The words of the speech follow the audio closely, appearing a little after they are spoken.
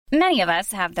Many of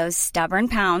us have those stubborn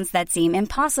pounds that seem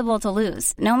impossible to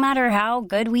lose, no matter how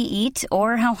good we eat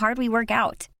or how hard we work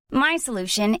out. My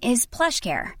solution is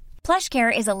PlushCare.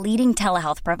 PlushCare is a leading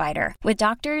telehealth provider with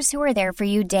doctors who are there for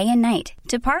you day and night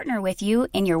to partner with you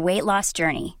in your weight loss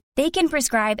journey. They can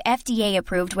prescribe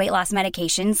FDA-approved weight loss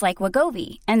medications like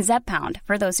Wegovy and Zepbound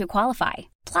for those who qualify.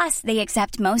 Plus, they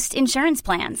accept most insurance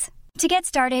plans. To get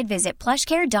started, visit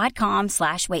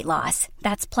plushcare.com/weightloss.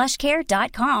 That's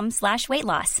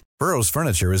plushcare.com/weightloss. Burrow's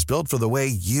furniture is built for the way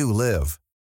you live.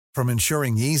 From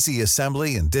ensuring easy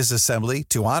assembly and disassembly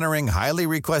to honoring highly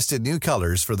requested new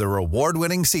colors for their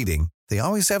award-winning seating, they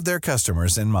always have their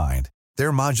customers in mind.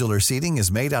 Their modular seating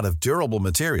is made out of durable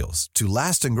materials to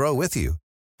last and grow with you.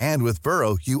 And with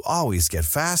Burrow, you always get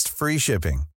fast, free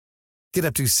shipping. Get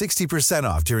up to 60%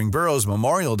 off during Burrow's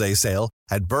Memorial Day sale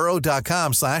at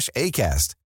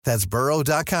burrow.com/ACAST. That's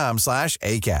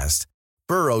burrow.com/ACAST.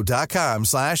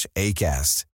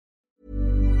 burrow.com/ACAST.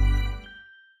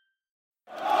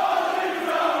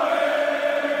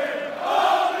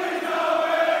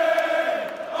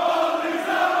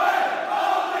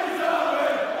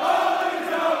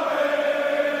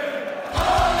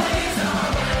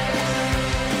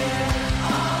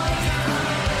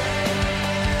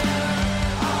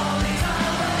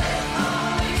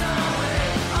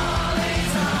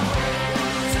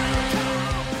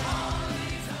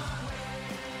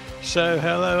 So,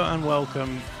 hello and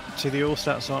welcome to the All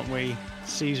Stats Aren't We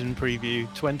season preview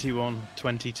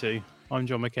 21-22. I'm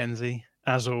John McKenzie,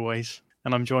 as always,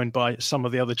 and I'm joined by some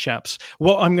of the other chaps.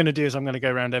 What I'm going to do is I'm going to go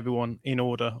around everyone in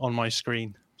order on my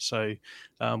screen. So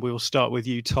we will start with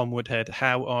you, Tom Woodhead.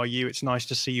 How are you? It's nice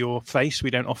to see your face. We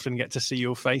don't often get to see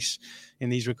your face in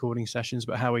these recording sessions,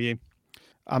 but how are you?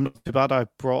 I'm not too bad. I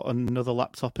brought another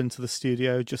laptop into the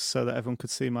studio just so that everyone could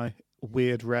see my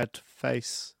weird red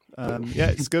face. Yeah,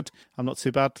 it's good. I'm not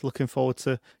too bad. Looking forward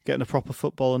to getting a proper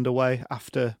football underway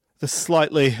after the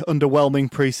slightly underwhelming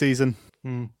pre-season.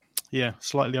 Yeah,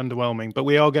 slightly underwhelming, but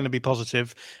we are going to be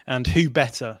positive, and who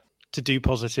better to do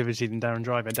positivity than Darren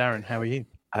Driver? Darren, how are you?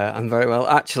 I'm very well.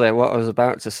 Actually, what I was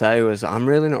about to say was I'm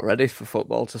really not ready for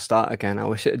football to start again. I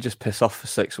wish it would just piss off for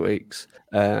 6 weeks,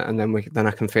 and then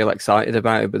I can feel excited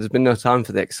about it. But there's been no time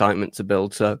for the excitement to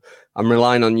build, so I'm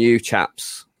relying on you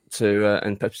chaps to,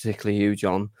 and particularly you,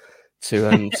 John,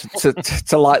 to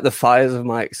light the fires of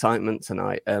my excitement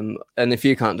tonight. And if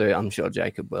you can't do it, I'm sure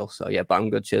Jacob will. So yeah, but I'm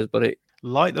good. Cheers, buddy.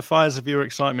 Light the fires of your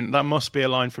excitement. That must be a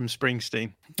line from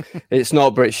Springsteen. It's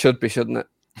not, but it should be, shouldn't it?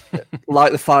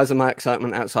 Light the fires of my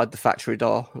excitement outside the factory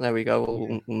door. There we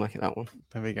go. We'll make it that one.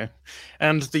 There we go.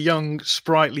 And the young,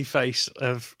 sprightly face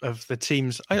of the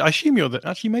team's. I assume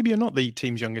maybe you're not the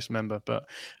team's youngest member, but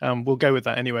we'll go with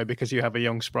that anyway because you have a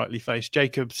young, sprightly face.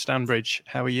 Jacob Stanbridge,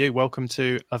 how are you? Welcome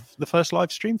to the first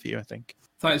live stream for you, I think.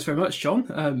 Thanks very much, John.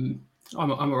 I'm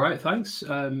all right, thanks.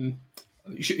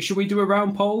 Should we do a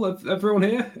round poll of everyone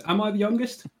here? Am I the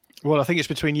youngest? Well, I think it's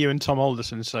between you and Tom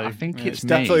Alderson. So I think it's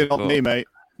definitely not me, mate.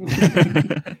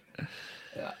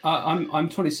 I'm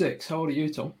 26. How old are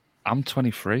you, Tom? I'm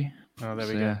 23. Oh, there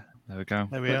we go. Yeah, there we go.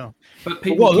 There we are. But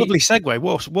what a lovely segue!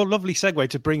 What lovely segue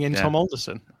to bring in Tom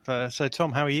Alderson. So,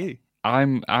 Tom, how are you?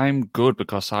 I'm good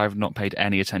because I've not paid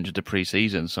any attention to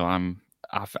pre-season, so I'm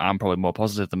probably more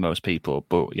positive than most people.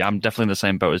 But yeah, I'm definitely in the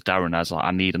same boat as Darren. As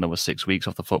I need another 6 weeks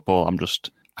off the football. I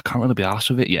can't really be arsed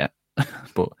with it yet.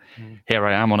 But here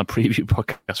I am on a preview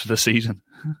podcast for the season.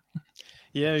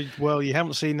 Yeah, well, you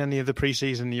haven't seen any of the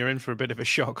preseason. You're in for a bit of a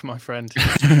shock, my friend,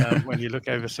 when you look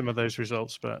over some of those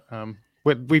results. But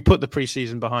we put the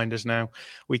preseason behind us now.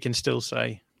 We can still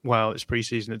say, well, it's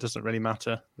preseason. It doesn't really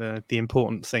matter. The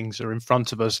important things are in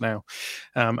front of us now.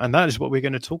 And that is what we're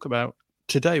going to talk about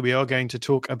today. We are going to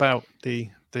talk about the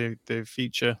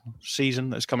future season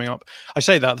that's coming up. I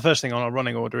say that the first thing on our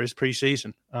running order is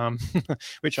pre-season,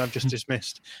 which I've just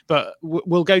dismissed. But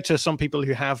we'll go to some people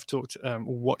who have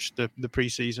watched the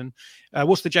pre-season.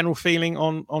 What's the general feeling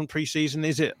on pre-season?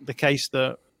 Is it the case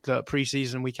that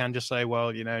pre-season we can just say,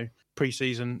 well,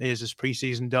 pre-season is as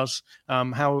pre-season does?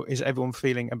 How is everyone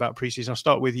feeling about pre-season? I'll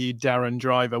start with you, Darren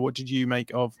Driver. What did you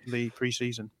make of the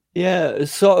pre-season? Yeah,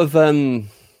 it's sort of.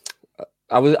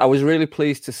 I was really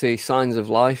pleased to see signs of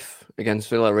life against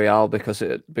Villarreal because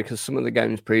some of the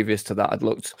games previous to that had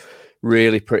looked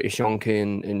really pretty shonky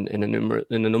in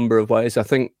a number of ways. I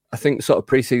think sort of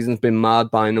pre-season's been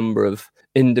marred by a number of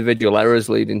individual errors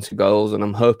leading to goals, and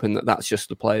I'm hoping that that's just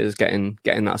the players getting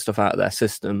that stuff out of their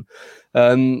system.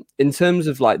 In terms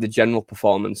of like the general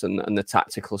performance and the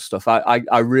tactical stuff,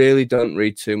 I really don't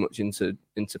read too much into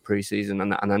pre-season,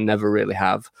 and I never really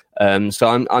have.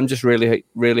 So I'm just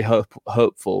really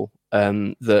hopeful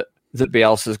that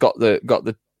Bielsa's got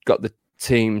the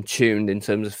team tuned in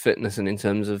terms of fitness and in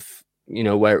terms of, you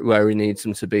know, where he needs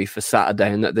them to be for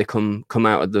Saturday, and that they come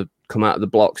out of the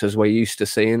blocks as we're used to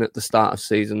seeing at the start of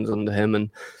seasons under him. And,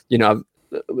 you know,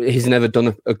 he's never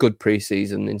done a good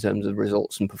pre-season in terms of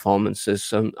results and performances.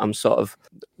 So I'm sort of,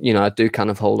 you know, I do kind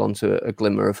of hold on to a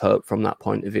glimmer of hope from that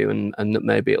point of view, and that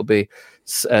maybe it'll be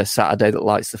a Saturday that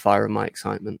lights the fire of my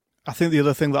excitement. I think the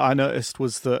other thing that I noticed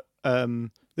was that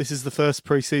this is the first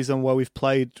pre-season where we've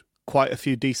played quite a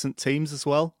few decent teams as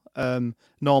well.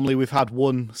 Normally we've had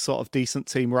one sort of decent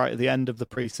team right at the end of the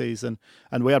pre-season,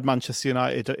 and we had Manchester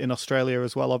United in Australia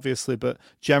as well, obviously, but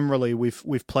generally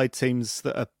we've played teams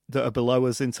that are below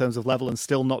us in terms of level and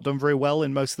still not done very well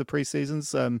in most of the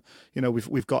pre-seasons. You know,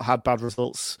 we've had bad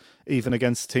results even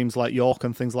against teams like York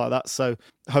and things like that. So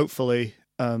hopefully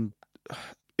that,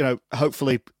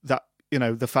 you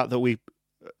know, the fact that we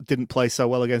didn't play so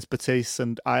well against Betis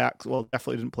and Ajax, well,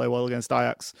 definitely didn't play well against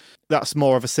Ajax, that's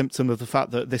more of a symptom of the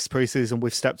fact that this pre-season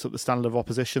we've stepped up the standard of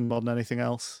opposition more than anything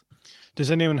else.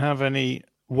 Does anyone have any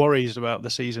worries about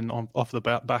the season off the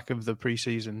back of the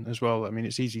pre-season as well? I mean,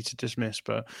 it's easy to dismiss,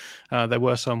 but there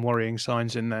were some worrying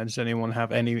signs in there. Does anyone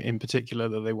have any in particular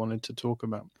that they wanted to talk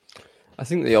about? I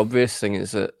think the obvious thing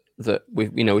is that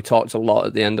we talked a lot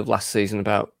at the end of last season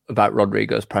about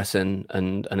Rodrigo's pressing,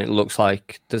 and it looks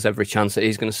like there's every chance that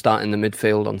he's going to start in the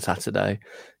midfield on Saturday,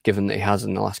 given that he has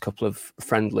in the last couple of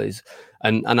friendlies.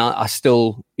 And I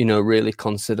still, you know, really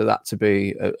consider that to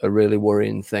be a really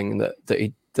worrying thing,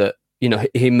 that you know,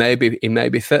 he may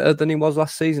be fitter than he was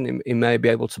last season. He may be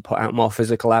able to put out more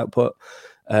physical output,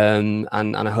 and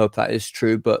I hope that is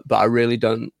true. But I really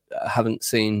haven't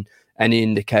seen any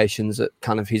indications that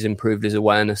kind of he's improved his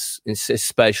awareness, his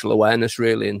spatial awareness,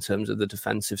 really, in terms of the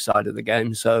defensive side of the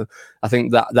game. So I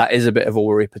think that is a bit of a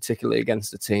worry, particularly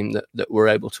against a team that were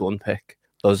able to unpick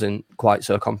us in quite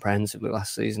so comprehensively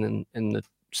last season in the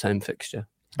same fixture.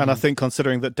 And I think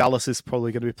considering that Dallas is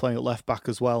probably going to be playing at left back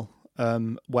as well,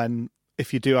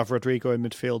 if you do have Rodrigo in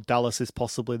midfield, Dallas is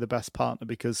possibly the best partner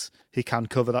because he can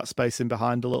cover that space in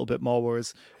behind a little bit more,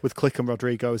 whereas with Klich and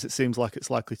Rodrigo, as it seems like it's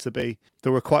likely to be,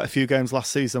 there were quite a few games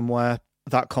last season where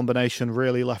that combination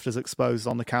really left us exposed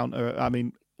on the counter. I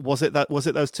mean, was it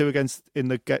those two in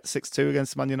the 6-2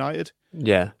 against Man United?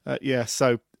 Yeah. Yeah,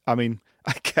 so, I mean,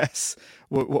 I guess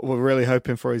what we're really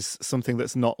hoping for is something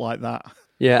that's not like that.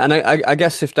 Yeah, and I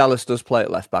guess if Dallas does play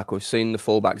at left back, we've seen the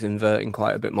fullbacks inverting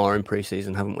quite a bit more in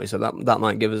pre-season, haven't we? So that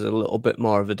might give us a little bit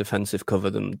more of a defensive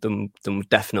cover than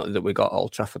definitely that we got at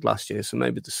Old Trafford last year. So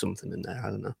maybe there's something in there.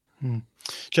 I don't know.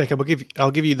 Jacob,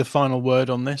 I'll give you the final word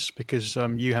on this because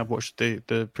you have watched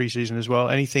the pre-season as well.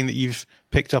 Anything that you've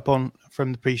picked up on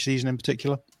from the pre-season in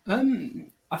particular?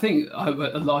 I think I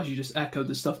largely just echoed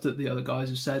the stuff that the other guys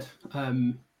have said.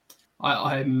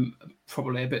 I'm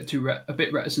probably a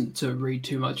bit reticent to read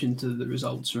too much into the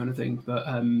results or anything, but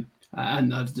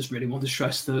and I just really want to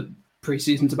stress that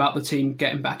pre-season's about the team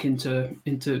getting back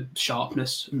into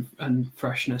sharpness and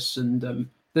freshness, and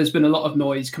there's been a lot of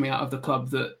noise coming out of the club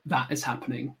that is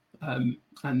happening,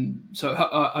 and so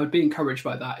I would be encouraged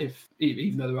by that,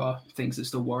 even though there are things that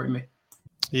still worry me.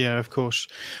 Yeah, of course.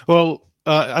 Well,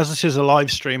 as this is a live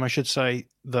stream, I should say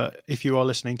that if you are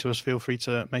listening to us, feel free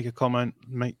to make a comment,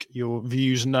 make your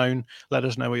views known, let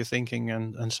us know what you're thinking,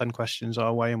 and send questions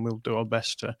our way, and we'll do our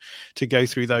best to go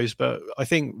through those. But I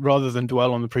think rather than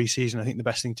dwell on the pre-season, I think the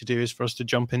best thing to do is for us to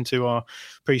jump into our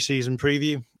pre-season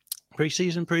preview. Our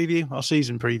season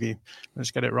preview.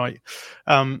 Let's get it right.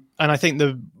 And I think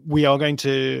we are going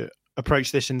to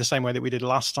approach this in the same way that we did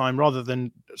last time, rather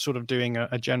than sort of doing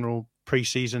a general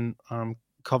pre-season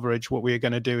coverage. What we are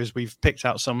going to do is we've picked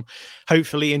out some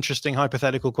hopefully interesting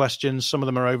hypothetical questions. Some of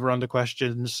them are over-under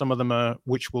questions. Some of them are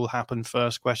which will happen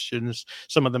first questions.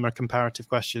 Some of them are comparative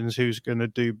questions. Who's going to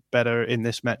do better in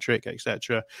this metric,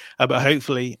 etc. But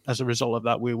hopefully, as a result of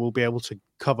that, we will be able to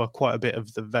cover quite a bit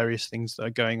of the various things that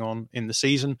are going on in the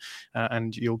season,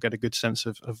 and you'll get a good sense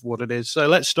of what it is. So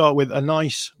let's start with a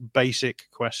nice basic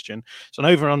question. It's an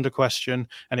over-under question,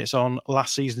 and it's on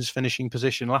last season's finishing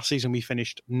position. Last season, we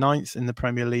finished 9th in the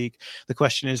Premier League. The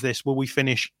question is this: will we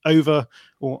finish over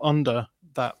or under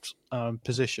that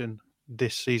position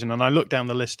this season? And I looked down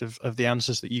the list of the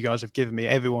answers that you guys have given me.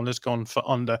 Everyone has gone for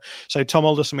under. So Tom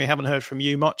Alderson, we haven't heard from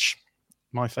you much.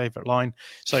 My favourite line.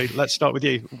 So let's start with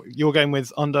you. You're going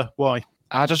with under. Why?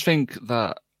 I just think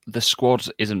that the squad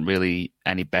isn't really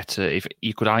any better. If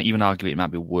you could even argue it might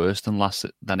be worse than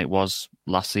it was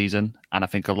last season. And I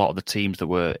think a lot of the teams that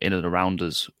were in and around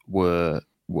us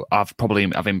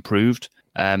have improved.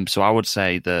 So I would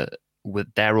say that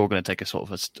they're all going to take a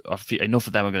sort of enough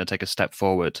of them are going to take a step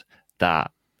forward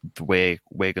that we're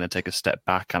going to take a step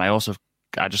back. And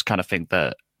I just kind of think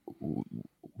that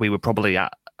we were probably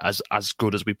at as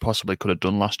good as we possibly could have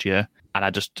done last year. And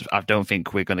I don't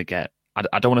think we're going to get.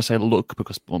 I don't want to say luck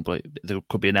because there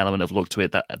could be an element of luck to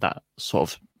it that sort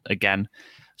of again.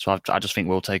 So I just think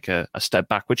we'll take a step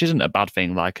back, which isn't a bad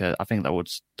thing. I think that would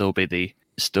still be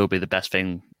the best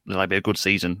thing. Like be a good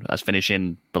season as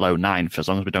finishing below 9th as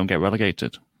long as we don't get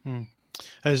relegated.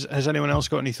 Has anyone else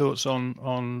got any thoughts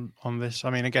on this? I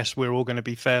mean, I guess we're all going to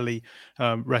be fairly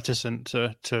reticent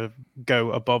to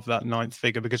go above that 9th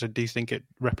figure because I do think it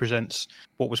represents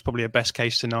what was probably a best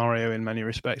case scenario in many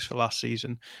respects for last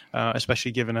season,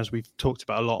 especially given, as we've talked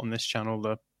about a lot on this channel,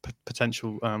 the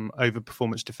potential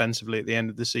overperformance defensively at the end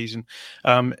of the season.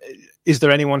 Is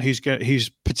there anyone who's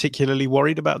particularly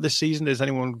worried about this season? Has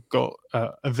anyone got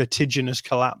a vertiginous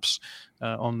collapse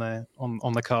on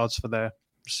the cards for their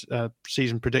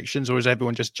season predictions, or is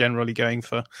everyone just generally going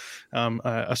for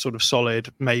a sort of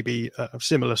solid, maybe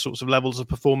similar sorts of levels of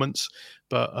performance,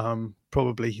 but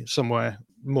probably somewhere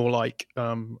more like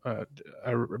a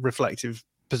reflective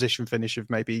position finish of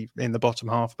maybe in the bottom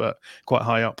half, but quite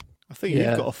high up? I think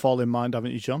you've got a fall in mind,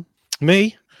 haven't you, John?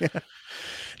 Me? Yeah.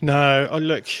 No,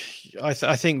 look, I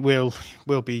think we'll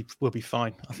be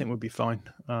fine. I think we'll be fine.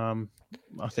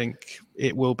 I think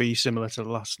it will be similar to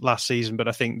the last season, but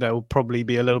I think there will probably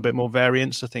be a little bit more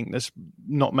variance. I think there's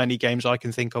not many games I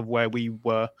can think of where we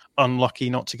were unlucky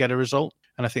not to get a result.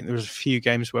 And I think there was a few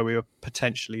games where we were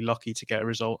potentially lucky to get a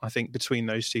result. I think between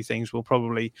those two things, we'll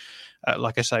probably,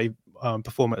 like I say,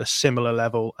 perform at a similar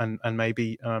level and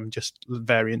maybe just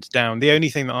variance down. The only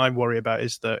thing that I worry about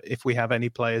is that if we have any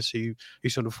players who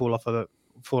sort of fall off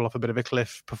a bit of a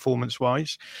cliff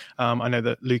performance-wise. I know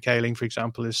that Luke Ayling, for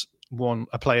example, is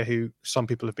a player who some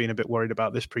people have been a bit worried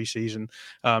about this preseason.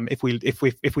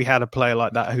 If we had a player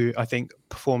like that who I think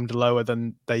performed lower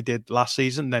than they did last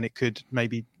season, then it could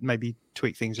maybe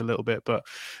tweak things a little bit. But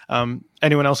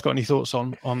anyone else got any thoughts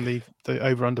on the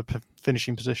over-under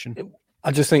finishing position?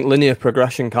 I just think linear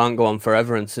progression can't go on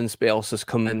forever, and since Bielsa's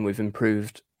come in, we've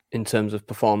improved in terms of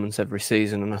performance every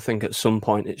season, and I think at some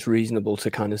point it's reasonable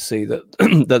to kind of see that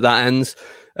that ends.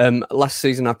 Last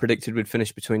season I predicted we'd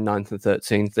finish between 9th and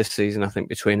 13th. This season I think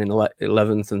between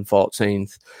 11th and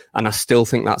 14th, and I still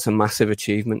think that's a massive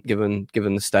achievement given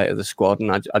the state of the squad,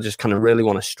 and I just kind of really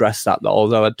want to stress that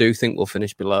although I do think we'll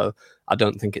finish below, I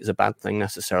don't think it's a bad thing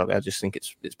necessarily. I just think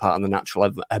it's part of the natural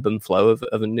ebb and flow of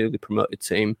a newly promoted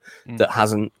team that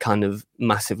hasn't kind of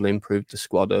massively improved the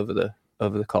squad over the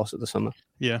course of the summer.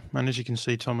 Yeah, and as you can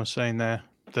see, Thomas saying there,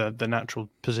 the natural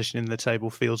position in the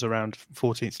table feels around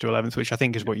 14th to 11th, which I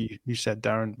think is what you said,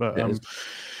 Darren. But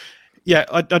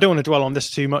I don't want to dwell on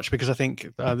this too much because I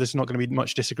think there's not going to be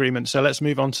much disagreement. So let's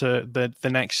move on to the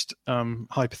next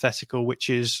hypothetical,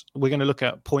 which is we're going to look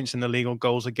at points in the league or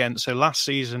goals against. So last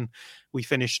season we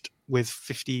finished with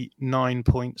 59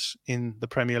 points in the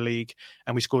Premier League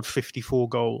and we scored 54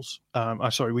 goals.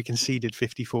 We conceded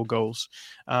 54 goals.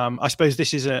 I suppose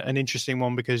this is an interesting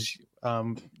one because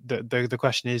the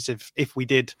question is if we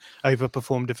did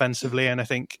overperform defensively, and I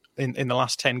think in the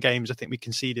last 10 games, I think we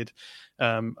conceded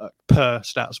per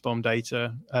StatsBomb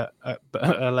data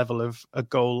a level of a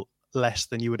goal less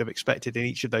than you would have expected in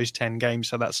each of those 10 games.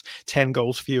 So that's 10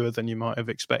 goals fewer than you might have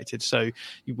expected. So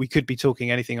we could be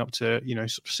talking anything up to,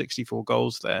 64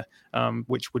 goals there,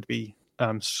 which would be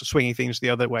swinging things the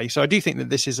other way. So I do think that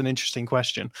this is an interesting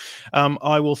question.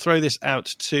 I will throw this out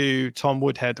to Tom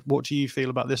Woodhead. What do you feel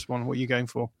about this one? What are you going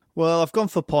for? Well, I've gone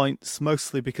for points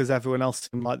mostly because everyone else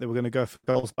seemed like they were going to go for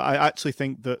goals. But I actually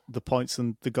think that the points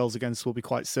and the goals against will be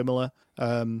quite similar.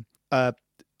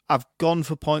 I've gone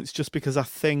for points just because I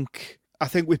think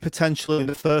we potentially in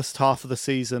the first half of the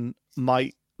season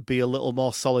might be a little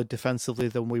more solid defensively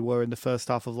than we were in the first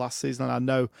half of last season. And I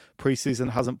know preseason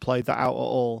hasn't played that out at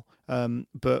all.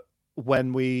 But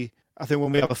when we have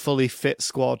a fully fit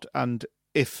squad and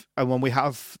when we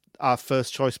have our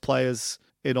first choice players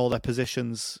in all their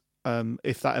positions,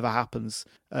 if that ever happens,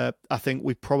 I think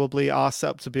we probably are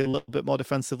set up to be a little bit more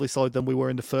defensively solid than we were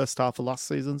in the first half of last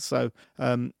season. So,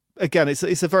 again,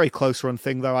 it's a very close run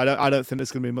thing, though. I don't think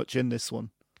there's going to be much in this one.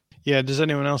 Yeah. Does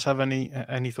anyone else have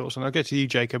any thoughts on? I'll get to you,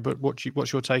 Jacob. But what's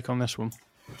your take on this one?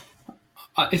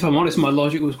 If I'm honest, my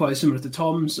logic was quite similar to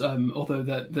Tom's, although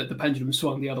the pendulum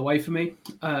swung the other way for me.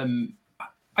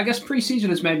 I guess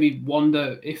pre-season has made me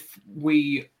wonder if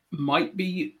we might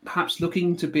be perhaps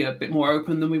looking to be a bit more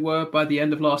open than we were by the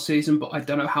end of last season. But I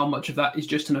don't know how much of that is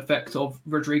just an effect of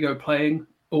Rodrigo playing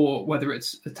or whether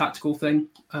it's a tactical thing.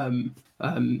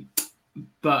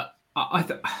 But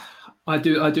I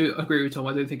do agree with Tom.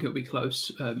 I don't think it'll be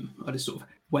close. I just sort of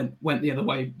went the other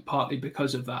way partly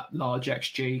because of that large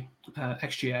XGA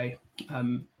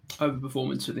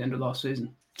overperformance at the end of last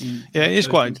season. Yeah, it's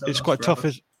quite tough.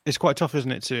 It's quite tough,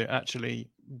 isn't it, to actually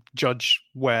judge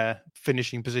where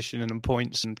finishing position and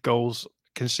points and goals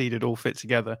conceded all fit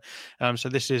together. So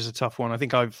this is a tough one. I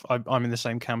think I'm in the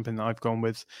same camp in that I've gone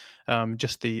with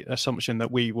just the assumption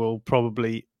that we will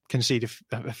probably concede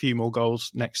a few more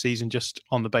goals next season, just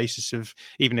on the basis of,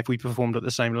 even if we performed at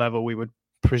the same level, we would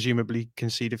presumably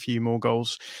concede a few more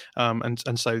goals, and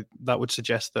so that would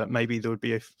suggest that maybe there would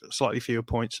be slightly fewer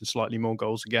points and slightly more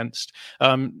goals against.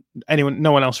 No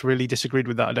one else really disagreed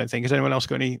with that, I don't think. Has anyone else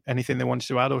got anything they wanted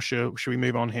to add, or should we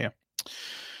move on here?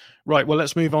 Right, well,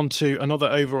 let's move on to another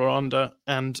over or under,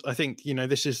 and I think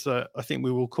this is I think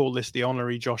we will call this the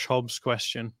honorary Josh Hobbs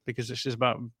question, because this is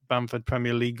about Bamford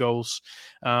Premier League goals.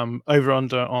 Over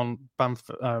under on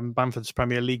Bamford's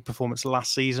Premier League performance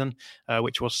last season,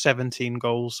 which was 17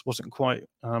 goals, wasn't quite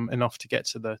enough to get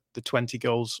to the 20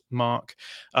 goals mark.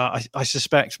 I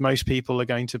suspect most people are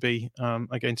going to be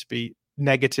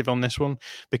negative on this one,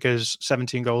 because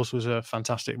 17 goals was a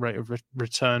fantastic rate of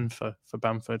return for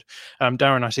Bamford.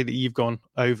 Darren, I see that you've gone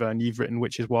over and you've written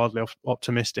which is wildly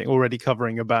optimistic, already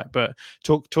covering your back, but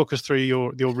talk us through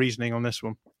your reasoning on this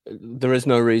one. There is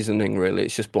no reasoning, really.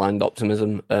 It's just blind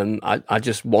optimism. I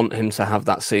just want him to have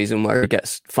that season where he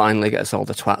finally gets all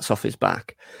the twats off his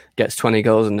back, gets 20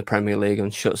 goals in the Premier League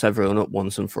and shuts everyone up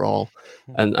once and for all.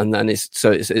 And then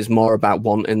it's more about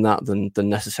wanting that than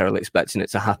necessarily expecting it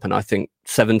to happen. I think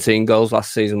 17 goals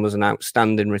last season was an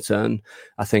outstanding return.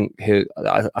 I think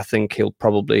he'll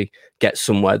probably get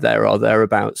somewhere there or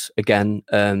thereabouts again.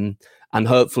 And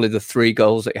hopefully the 3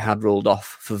 goals that he had ruled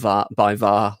off by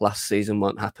VAR last season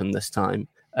won't happen this time,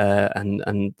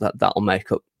 and that'll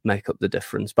make up the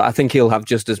difference. But I think he'll have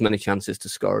just as many chances to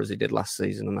score as he did last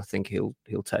season, and I think he'll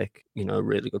take a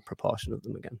really good proportion of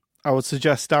them again. I would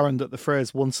suggest, Darren, that the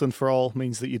phrase "once and for all"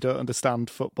 means that you don't understand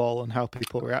football and how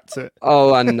people react to it.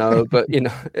 Oh, I know, but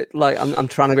I'm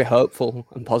trying to be hopeful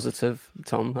and positive,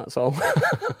 Tom. That's all.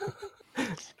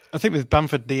 I think with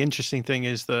Bamford, the interesting thing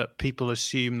is that people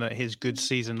assume that his good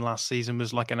season last season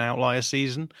was like an outlier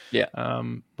season. Yeah.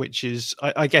 Which is,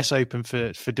 I guess, open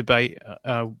for debate.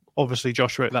 Obviously,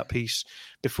 Josh wrote that piece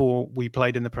before we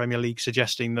played in the Premier League,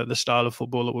 suggesting that the style of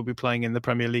football that we'll be playing in the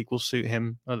Premier League will suit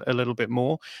him a little bit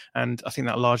more. And I think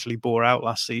that largely bore out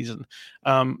last season.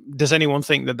 Does anyone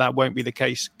think that won't be the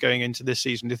case going into this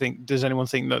season? Does anyone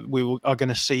think that we are going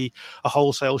to see a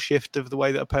wholesale shift of the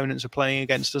way that opponents are playing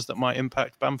against us that might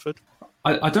impact Bamford?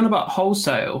 I don't know about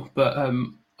wholesale, but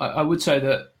I would say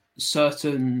that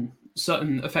certain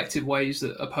effective ways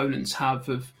that opponents have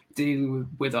of dealing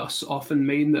with us often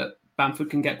mean that Bamford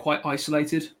can get quite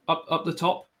isolated up the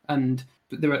top. And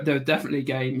there are definitely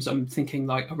games, I'm thinking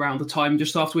like around the time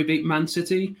just after we beat Man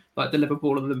City, like the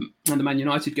Liverpool and the Man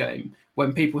United game,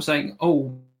 when people were saying,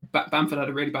 oh, Bamford had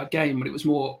a really bad game, but it was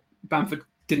more Bamford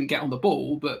didn't get on the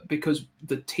ball, but because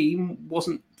the team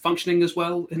wasn't functioning as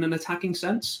well in an attacking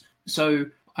sense. So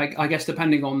I guess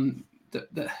depending on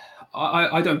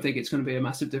I don't think it's going to be a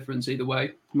massive difference either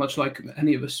way, much like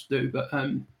any of us do. But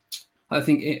I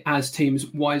think as teams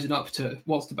wisen up to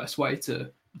what's the best way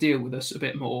to deal with us a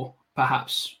bit more,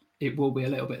 perhaps it will be a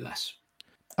little bit less.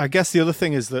 I guess the other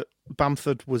thing is that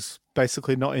Bamford was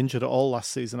basically not injured at all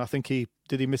last season. I think he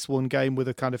miss one game with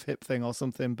a kind of hip thing or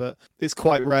something, but it's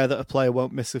quite rare that a player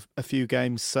won't miss a few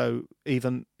games. So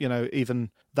even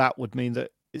that would mean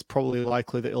that it's probably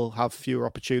likely that he'll have fewer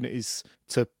opportunities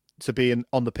to be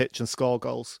on the pitch and score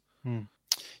goals.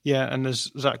 Yeah, and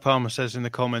as Zach Palmer says in the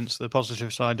comments, the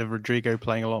positive side of Rodrigo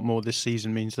playing a lot more this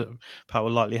season means that Pat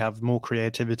will likely have more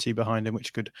creativity behind him,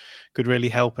 which could really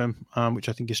help him, which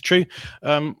I think is true.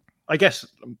 I guess,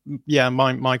 yeah,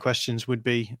 my questions would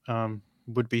be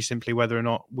simply whether or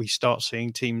not we start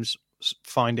seeing teams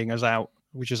finding us out,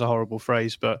 which is a horrible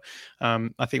phrase, but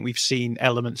I think we've seen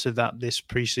elements of that this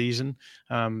pre-season,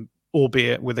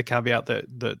 albeit with the caveat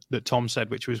that Tom said,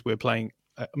 which was we're playing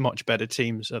much better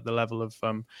teams at the level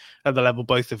of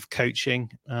both of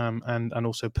coaching and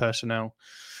also personnel.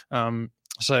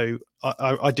 So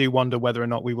I do wonder whether or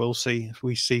not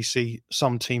we see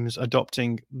some teams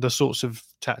adopting the sorts of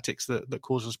tactics that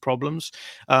cause us problems.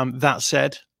 That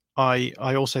said, I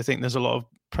also think there's a lot of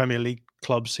Premier League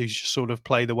clubs who just sort of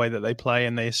play the way that they play,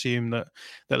 and they assume that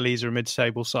Leeds are a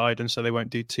mid-table side, and so they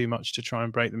won't do too much to try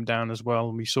and break them down as well.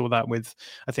 And we saw that with,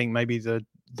 I think, maybe the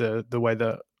way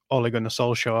that Ole Gunnar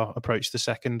Solskjaer approached the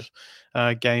second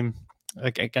game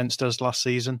against us last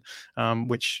season,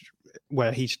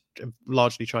 where he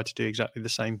largely tried to do exactly the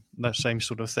same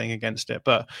sort of thing against it.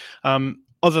 But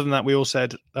other than that, we all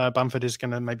said Bamford is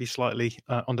going to maybe slightly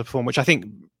underperform, which I think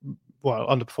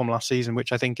underperformed last season,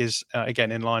 which I think is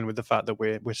again in line with the fact that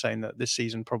we're saying that this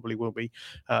season probably will be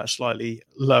slightly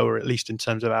lower, at least in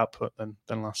terms of output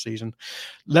than last season.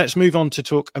 Let's move on to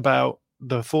talk about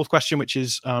the fourth question, which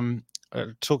is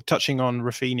touching on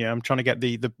Raphinha. I'm trying to get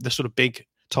the sort of big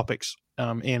topics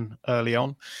in early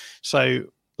on. So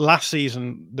last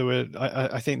season, there were,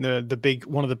 I think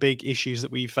one of the big issues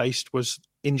that we faced was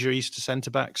injuries to centre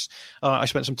backs. I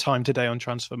spent some time today on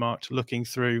Transfermarkt looking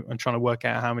through and trying to work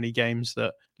out how many games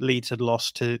that Leeds had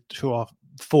lost to our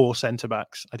 4 centre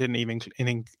backs. It didn't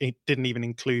even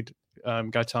include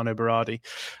Gaetano Berardi.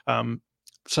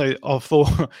 So our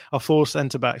four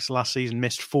centre backs last season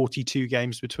missed 42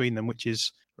 games between them, which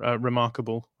is a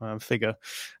remarkable figure.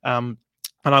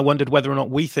 And I wondered whether or not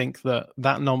we think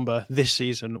that number this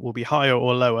season will be higher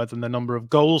or lower than the number of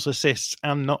goals, assists,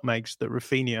 and nutmegs that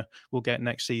Raphinha will get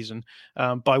next season.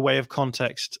 By way of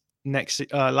context,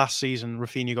 last season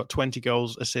Raphinha got 20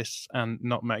 goals, assists, and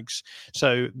nutmegs.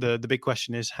 So the big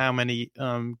question is, how many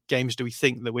games do we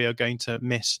think that we are going to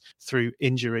miss through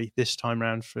injury this time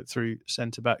round through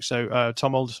centre back? So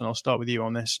Tom Alderson, I'll start with you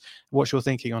on this. What's your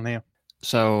thinking on here?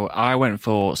 So I went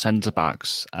for centre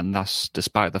backs, and that's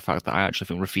despite the fact that I actually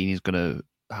think Raphinha is going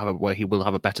to he will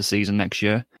have a better season next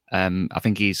year. I can't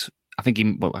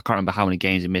remember how many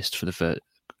games he missed for the first,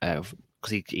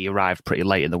 because he arrived pretty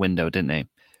late in the window, didn't he?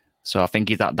 So I think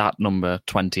that number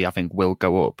 20, I think, will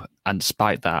go up. And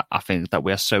despite that, I think that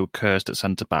we are so cursed at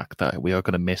centre back that we are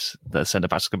going to miss the centre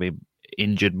backs are going to be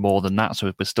injured more than that.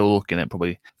 So we're still looking at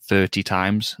probably 30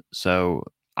 times. So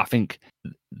I think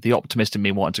the optimist in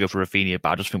me wanted to go for Raphinha, but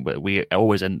I just think we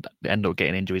always end up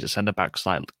getting injuries at centre backs.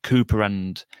 Like Cooper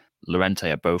and Llorente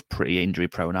are both pretty injury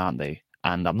prone, aren't they?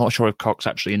 And I'm not sure if Koch's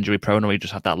actually injury prone or he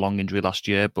just had that long injury last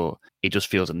year, but it just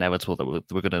feels inevitable that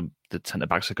the centre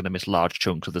backs are going to miss large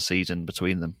chunks of the season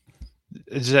between them.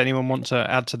 Does anyone want to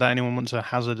add to that? Anyone want to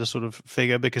hazard a sort of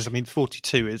figure? Because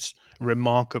 42 is a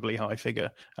remarkably high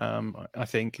figure. I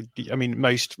think.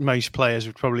 Most players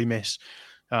would probably miss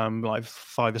like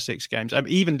 5 or 6 games.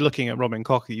 Even looking at Robin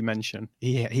Koch, you mentioned,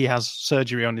 he has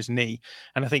surgery on his knee,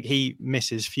 and I think he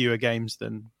misses fewer games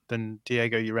than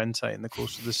Diego Llorente in the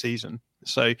course of the season.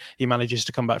 So he manages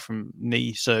to come back from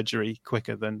knee surgery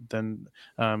quicker than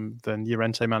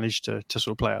Llorente managed to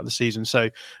sort of play out the season.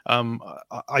 So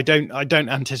I don't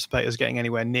anticipate us getting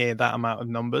anywhere near that amount of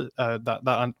number,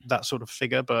 that sort of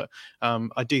figure. But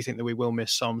I do think that we will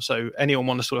miss some. So anyone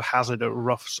want to sort of hazard a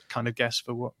rough kind of guess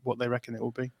for what they reckon it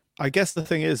will be? I guess the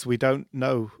thing is, we don't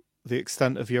know the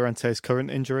extent of Llorente's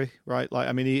current injury, right? Like,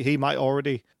 I mean, he might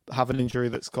already have an injury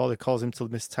that's caused him to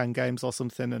miss 10 games or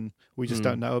something, and we just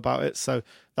don't know about it. So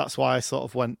that's why I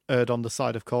sort of erred on the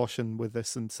side of caution with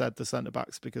this and said the centre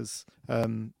backs, because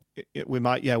we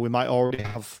might already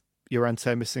have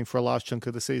Llorente missing for a large chunk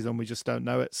of the season. We just don't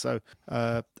know it. So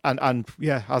as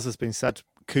has been said,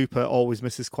 Cooper always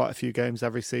misses quite a few games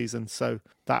every season, so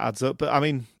that adds up. But I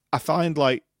mean, I find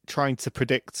like trying to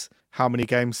predict how many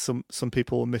games some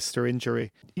people will miss through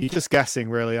injury, you're just guessing,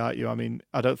 really, aren't you? I mean,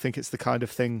 I don't think it's the kind of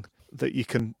thing that you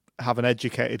can have an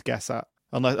educated guess at,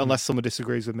 unless someone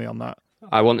disagrees with me on that.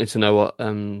 I wanted to know what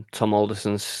Tom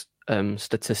Alderson's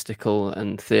statistical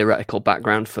and theoretical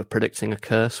background for predicting a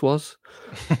curse was,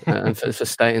 and for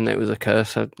stating that it was a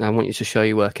curse. I want you to show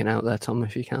your working out there, Tom,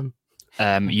 if you can.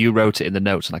 You wrote it in the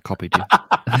notes and I copied you.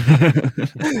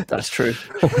 That's true.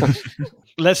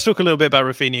 Let's talk a little bit about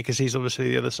Raphinha, because he's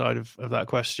obviously the other side of that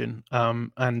question.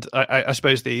 And I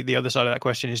suppose the other side of that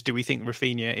question is, do we think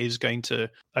Raphinha is going to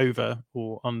over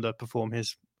or underperform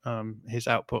his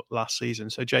output last season?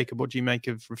 So Jacob, what do you make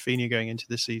of Raphinha going into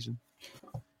this season?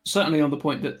 Certainly on the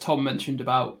point that Tom mentioned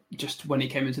about just when he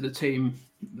came into the team,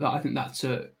 that I think that's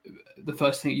the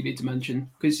first thing you need to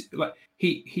mention, because like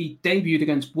he debuted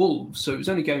against Wolves, so it was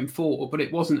only game 4, but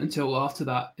it wasn't until after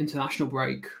that international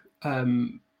break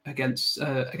against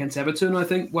Everton, I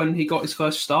think, when he got his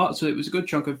first start. So it was a good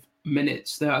chunk of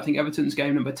minutes there. I think Everton's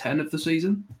game number 10 of the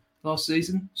season last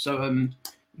season. So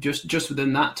just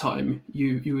within that time,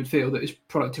 you would feel that his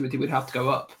productivity would have to go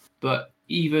up. But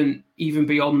even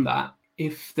beyond that,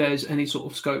 if there's any sort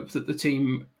of scope that the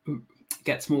team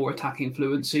gets more attacking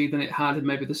fluency than it had in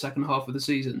maybe the second half of the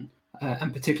season,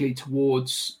 and particularly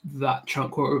towards that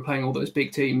chunk where we're playing all those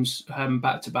big teams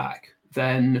back to back,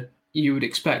 then you would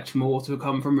expect more to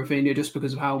come from Raphinha just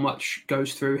because of how much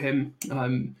goes through him.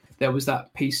 There was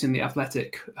that piece in The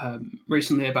Athletic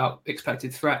recently about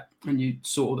expected threat, and you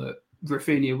saw that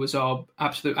Raphinha was our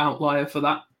absolute outlier for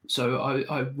that. So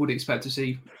I would expect to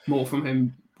see more from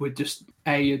him with just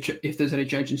A, if there's any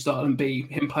change in style, and B,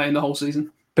 him playing the whole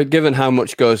season. But given how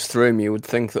much goes through him, you would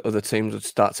think that other teams would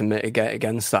start to mitigate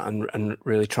against that and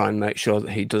really try and make sure that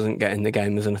he doesn't get in the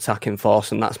game as an attacking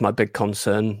force. And that's my big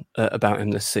concern about him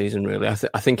this season, really. I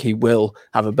think he will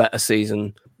have a better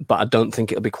season, but I don't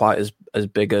think it'll be quite as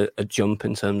big a jump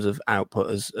in terms of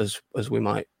output as we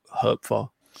might hope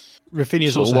for.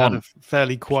 Rafinha's also had a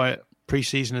fairly quiet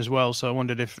pre-season as well, so I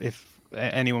wondered if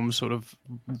anyone was sort of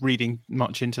reading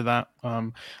much into that.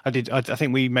 I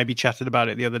think we maybe chatted about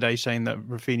it the other day, saying that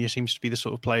Rafinha seems to be the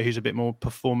sort of player who's a bit more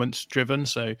performance driven.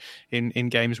 So in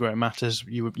games where it matters,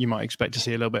 you might expect to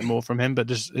see a little bit more from him. But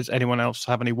does anyone else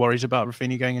have any worries about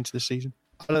Rafinha going into this season?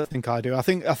 I don't think I do. I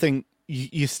think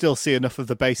you still see enough of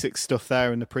the basic stuff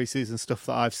there in the preseason stuff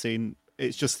that I've seen.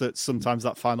 It's just that sometimes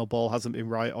that final ball hasn't been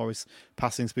right or his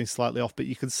passing's been slightly off, but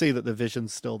you can see that the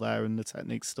vision's still there and the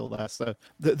technique's still there. So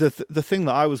the thing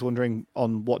that I was wondering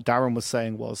on what Darren was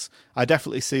saying was, I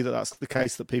definitely see that that's the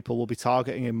case, that people will be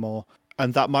targeting him more,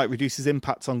 and that might reduce his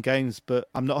impact on games, but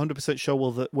I'm not 100%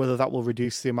 sure whether that will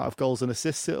reduce the amount of goals and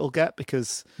assists it'll get,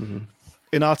 because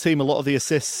in our team, a lot of the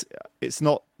assists, it's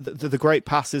not the great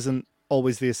pass isn't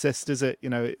always the assist, is it?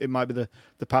 It might be the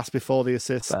pass before the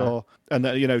assist, so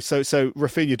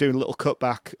Rafinha doing a little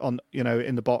cutback on,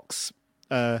 in the box,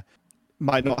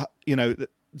 might not,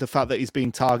 the fact that he's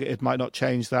being targeted might not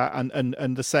change that,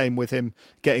 and the same with him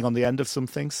getting on the end of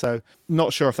something. So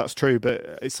not sure if that's true,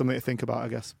 but it's something to think about, I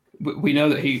guess. We know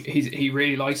that he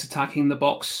really likes attacking the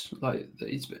box. Like,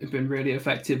 he's been really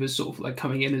effective as sort of like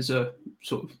coming in as a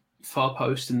sort of far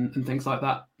post and things like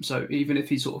that. So even if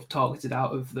he's sort of targeted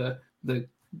out of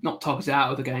not targeted out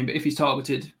of the game, but if he's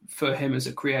targeted for him as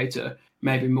a creator,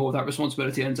 maybe more of that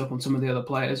responsibility ends up on some of the other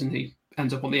players and he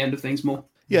ends up on the end of things more.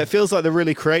 Yeah, it feels like the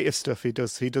really creative stuff he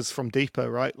does from deeper,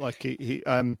 right? Like he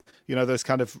those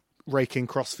kind of raking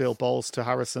crossfield balls to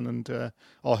Harrison and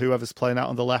or whoever's playing out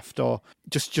on the left, or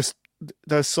just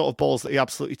those sort of balls that he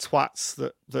absolutely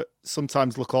twats that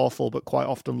sometimes look awful but quite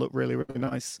often look really, really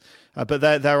nice. But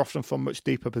they're often from much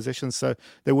deeper positions, so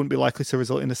they wouldn't be likely to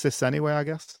result in assists anyway, I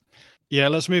guess. Yeah,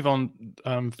 let's move on.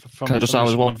 One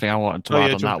thing I wanted to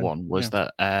add on that one was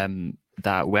that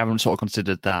we haven't sort of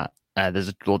considered that there is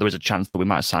a chance that we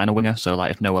might sign a winger. So,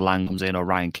 like, if Noah Lang comes in or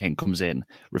Ryan King comes in,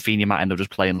 Rafinha might end up just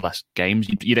playing less games.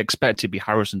 You'd expect it to be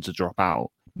Harrison to drop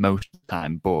out most of the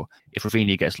time, but if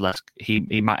Rafinha gets less,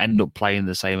 he might end up playing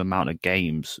the same amount of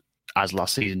games as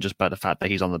last season, just by the fact that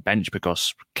he's on the bench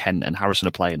because Kent and Harrison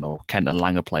are playing, or Kent and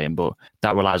Lang are playing. But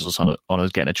that relies on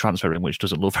us getting a transfer in, which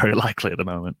doesn't look very likely at the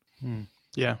moment.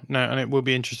 Yeah, no, and it will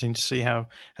be interesting to see how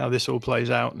this all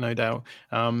plays out, no doubt.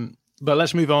 But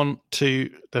let's move on to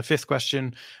the fifth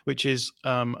question, which is,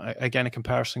 again, a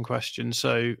comparison question.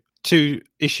 So two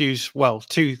things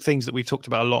that we've talked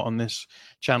about a lot on this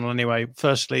channel anyway.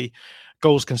 Firstly,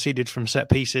 goals conceded from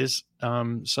set pieces.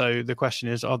 So the question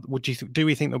is, do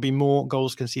we think there'll be more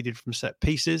goals conceded from set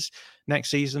pieces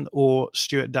next season, or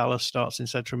Stuart Dallas starts in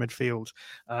central midfield?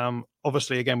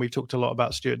 Obviously, again, we've talked a lot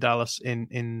about Stuart Dallas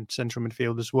in central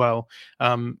midfield as well.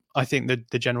 I think that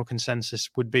the general consensus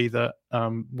would be that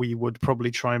we would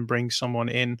probably try and bring someone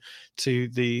in to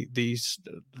the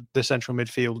central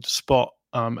midfield spot.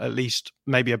 At least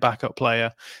maybe a backup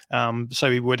player. So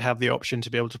he would have the option to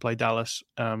be able to play Dallas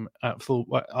at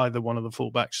either one of the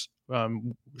fullbacks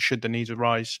should the needs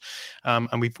arise.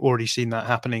 And we've already seen that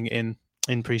happening in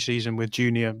pre-season with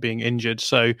Junior being injured.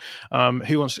 So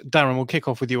Darren, we'll kick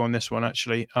off with you on this one,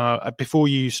 actually. Before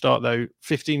you start, though,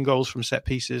 15 goals from set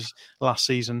pieces last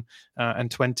season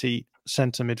and 20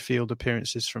 centre midfield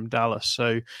appearances from Dallas.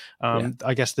 So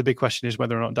I guess the big question is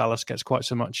whether or not Dallas gets quite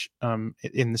so much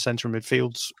in the centre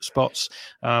midfield spots,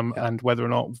 and whether or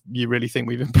not you really think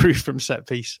we've improved from set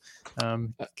piece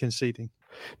conceding.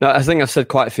 No, I think I've said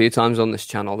quite a few times on this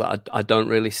channel that I don't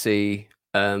really see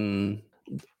a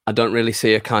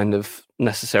kind of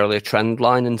necessarily a trend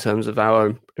line in terms of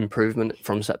our improvement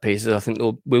from set pieces. I think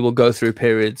we will go through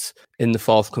periods in the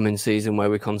forthcoming season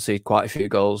where we concede quite a few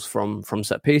goals from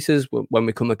set pieces when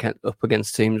we come up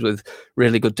against teams with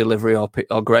really good delivery or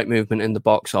great movement in the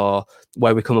box, or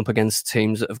where we come up against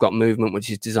teams that have got movement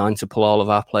which is designed to pull all of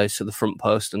our players to the front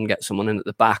post and get someone in at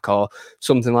the back, or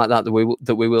something like that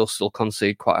we will still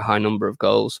concede quite a high number of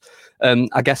goals.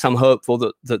 I guess I'm hopeful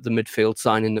that the midfield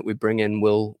signing that we bring in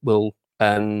will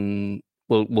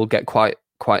get quite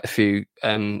a few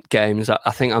games.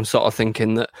 I think I'm sort of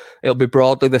thinking that it'll be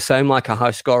broadly the same, like a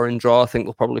high scoring draw. I think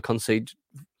we'll probably concede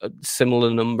a similar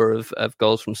number of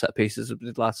goals from set pieces as we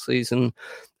did last season,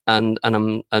 and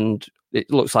it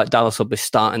looks like Dallas will be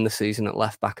starting the season at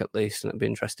left back at least, and it'll be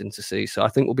interesting to see. So I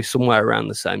think we'll be somewhere around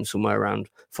the same, somewhere around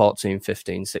 14,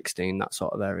 15, 16, that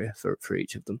sort of area for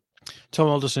each of them. Tom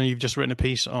Alderson, you've just written a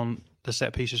piece on the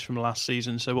set pieces from last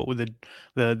season. So what were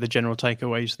the general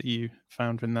takeaways that you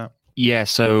found in that? Yeah,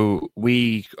 so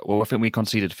I think we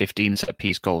conceded 15 set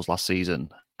piece goals last season,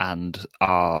 and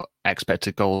our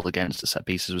expected goal against the set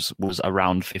pieces was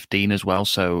around 15 as well.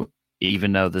 So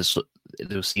even though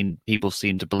people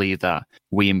seem to believe that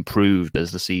we improved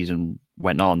as the season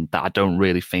went on, that I don't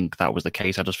really think that was the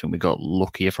case. I just think we got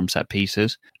luckier from set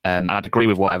pieces. I'd agree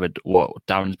with what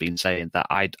Darren's been saying, that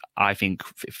I think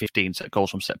 15 set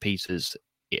goals from set pieces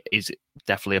is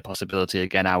definitely a possibility.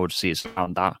 Again, I would see it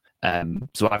around that.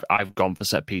 So I've gone for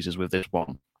set pieces with this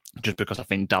one, just because I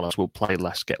think Dallas will play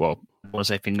less. I want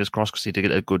to say fingers crossed because he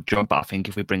did a good job, but I think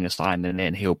if we bring a signing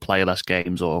in, he'll play less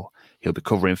games, or he'll be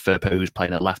covering Firpo, who's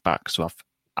playing at left back. So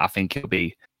I think it'll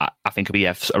be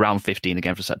around 15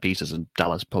 again for set pieces, and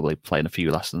Dallas probably playing a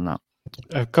few less than that.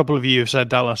 A couple of you have said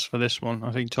Dallas for this one.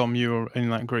 I think, Tom, you were in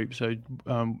that group. So,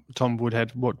 Tom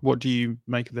Woodhead, what do you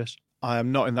make of this? I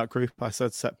am not in that group. I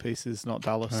said set pieces, not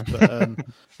Dallas.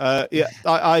 But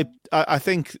I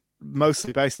think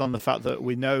mostly based on the fact that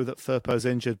we know that Firpo's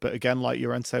injured, but again, like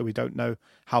Llorente, we don't know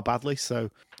how badly.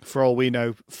 So for all we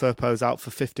know, Firpo's out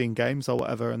for 15 games or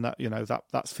whatever, and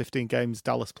that's 15 games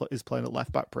Dallas is playing at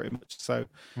left back pretty much. So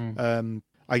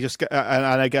I just get, and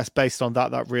I guess based on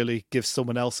that really gives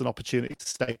someone else an opportunity to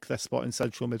stake their spot in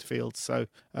central midfield. So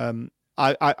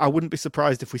I wouldn't be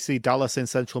surprised if we see Dallas in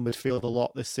central midfield a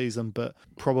lot this season, but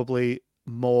probably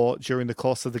more during the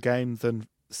course of the game than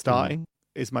starting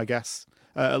is my guess.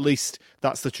 At least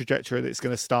that's the trajectory that it's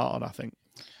going to start on, I think.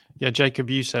 Yeah, Jacob,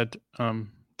 you said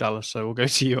Dallas, so we'll go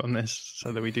to you on this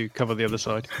so that we do cover the other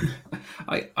side.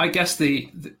 I guess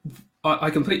I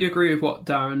completely agree with what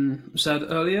Darren said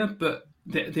earlier, but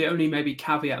the only maybe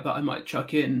caveat that I might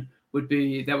chuck in would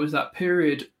be there was that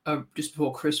period just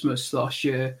before Christmas last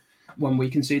year when we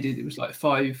conceded, it was like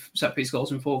 5 set-piece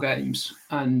goals in 4 games.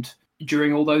 And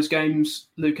during all those games,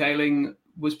 Luke Ayling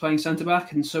was playing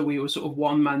centre-back, and so we were sort of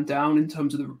one man down in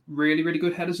terms of the really, really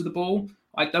good headers of the ball.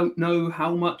 I don't know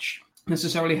how much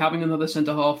necessarily having another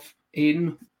centre-half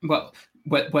in, well,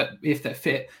 if they're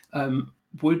fit,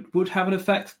 would have an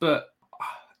effect, but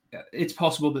it's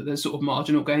possible that there's sort of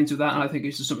marginal gains with that, and I think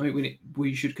it's just something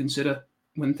we should consider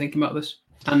when thinking about this.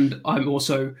 And I'm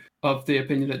also of the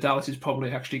opinion that Dallas is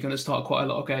probably actually going to start quite a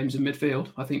lot of games in midfield.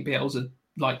 I think Bielsa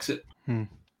likes it.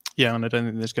 Yeah, and I don't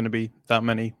think there's going to be that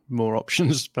many more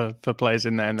options for players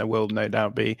in there, and there will no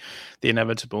doubt be the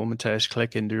inevitable Mateusz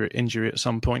Klich injury at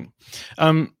some point.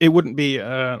 It wouldn't be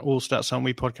an All Stats On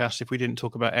We podcast if we didn't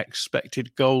talk about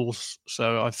expected goals.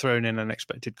 So I've thrown in an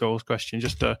expected goals question,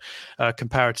 just a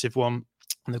comparative one.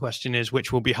 And the question is,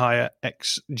 which will be higher,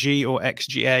 XG or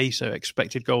XGA? So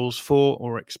expected goals for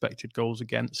or expected goals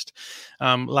against.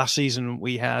 Last season,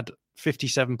 we had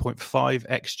 57.5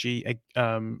 XG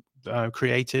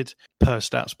created per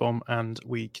StatsBomb, and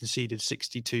we conceded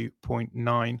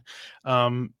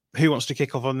 62.9. Who wants to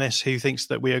kick off on this? Who thinks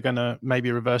that we are going to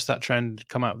maybe reverse that trend,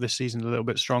 come out of this season a little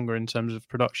bit stronger in terms of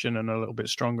production and a little bit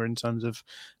stronger in terms of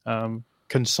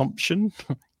consumption,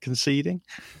 conceding?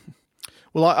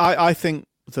 Well, I think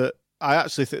that I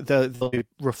actually think they'll be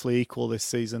roughly equal this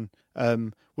season,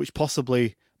 which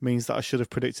possibly means that I should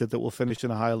have predicted that we'll finish in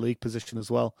a higher league position as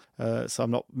well. So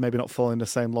I'm maybe not following the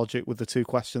same logic with the two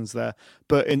questions there.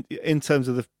 But in terms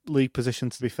of the league position,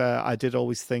 to be fair, I did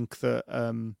always think that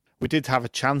we did have a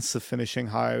chance of finishing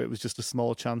higher. It was just a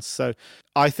small chance. So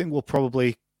I think we'll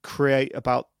probably create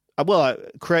about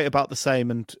the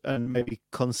same and maybe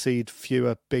concede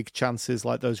fewer big chances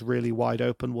like those really wide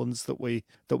open ones that we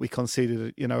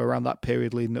conceded, around that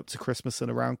period leading up to Christmas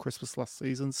and around Christmas last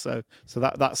season. So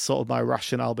that's sort of my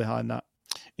rationale behind that.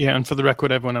 Yeah, and for the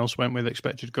record, everyone else went with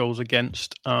expected goals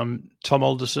against. Tom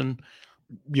Alderson,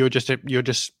 you're just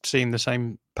seeing the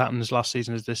same patterns last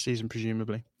season as this season,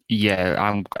 presumably. Yeah,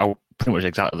 I'm pretty much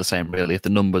exactly the same, really. If the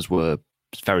numbers were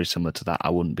very similar to that, I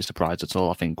wouldn't be surprised at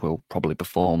all. I think we'll probably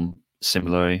perform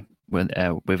similarly with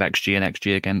XG and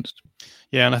XG against.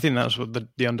 Yeah, and I think that's what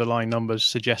the underlying numbers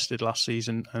suggested last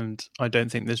season, and I don't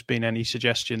think there's been any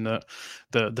suggestion that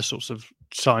the sorts of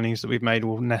signings that we've made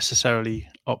will necessarily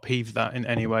upheave that in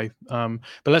any way. But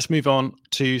let's move on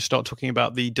to start talking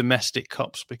about the domestic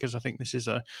cups, because I think this is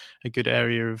a good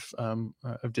area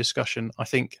of discussion. I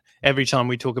think every time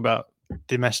we talk about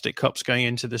domestic cups going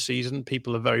into the season,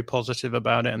 people are very positive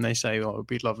about it, and they say, "Oh, it would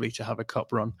be lovely to have a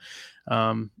cup run."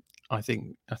 I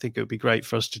think it would be great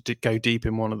for us to go deep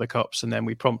in one of the cups, and then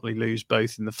we promptly lose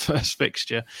both in the first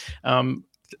fixture.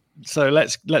 So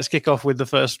let's kick off with the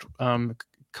first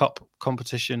cup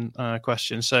competition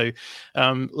question. So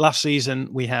last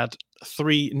season we had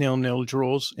 3 0-0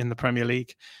 draws in the Premier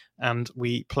League. and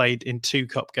we played in 2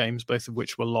 cup games, both of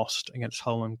which were lost against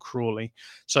Hull and Crawley.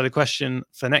 So the question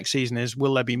for next season is,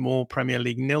 will there be more Premier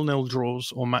League 0-0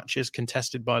 draws or matches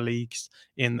contested by leagues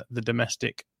in the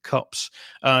domestic cups?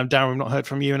 Darren, we've not heard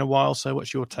from you in a while, so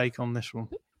what's your take on this one?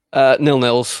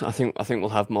 0-0s. I think we'll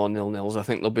have more 0-0s. I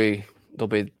think there'll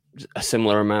be a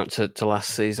similar amount to last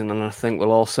season, and I think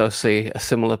we'll also see a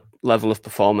similar level of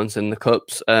performance in the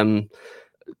cups.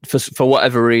 For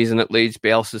whatever reason, at Leeds,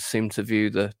 Bielsa seemed to view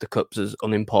the cups as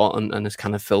unimportant and has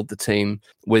kind of filled the team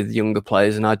with younger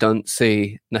players, and I don't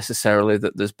see necessarily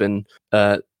that there's been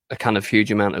a kind of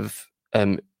huge amount of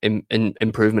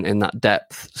improvement in that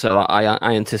depth. So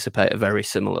I anticipate a very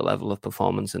similar level of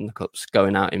performance in the cups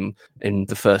going out in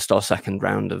the first or second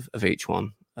round of each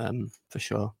one, for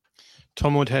sure.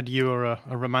 Tom Woodhead, you are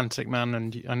a romantic man,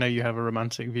 and I know you have a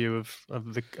romantic view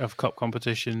of cup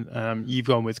competition. You've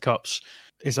gone with cups.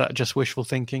 Is that just wishful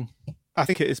thinking? I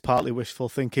think it is partly wishful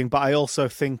thinking, but I also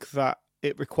think that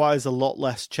it requires a lot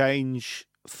less change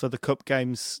for the cup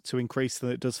games to increase than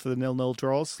it does for the 0-0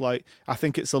 draws. Like, I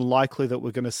think it's unlikely that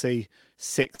we're going to see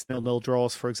 6 0-0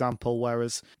 draws, for example,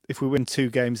 whereas if we win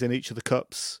 2 games in each of the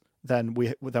cups, then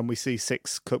we see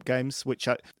 6 cup games, which,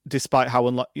 despite how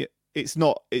unlikely, it's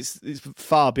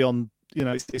far beyond,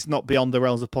 it's not beyond the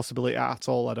realms of possibility at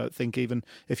all. I don't think, even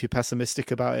if you're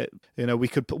pessimistic about it, we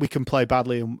can play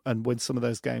badly and win some of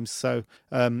those games. So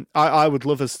I would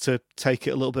love us to take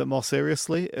it a little bit more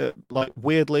seriously.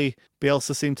 Weirdly,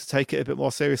 Bielsa seemed to take it a bit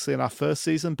more seriously in our first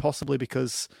season, possibly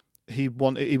because he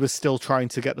was still trying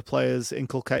to get the players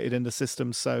inculcated in the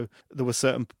system. So there were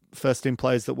certain first team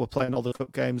players that were playing all the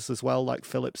cup games as well, like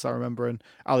Phillips, I remember, and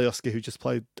Alioski, who just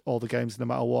played all the games no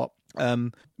matter what.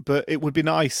 But it would be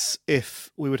nice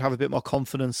if we would have a bit more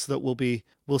confidence that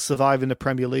we'll survive in the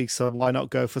Premier League. So why not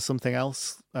go for something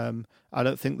else? I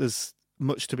don't think there's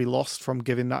much to be lost from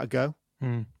giving that a go.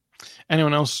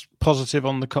 Anyone else positive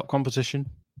on the cup competition?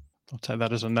 I'll take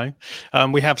that as a no.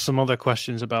 We have some other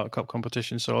questions about cup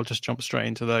competition, so I'll just jump straight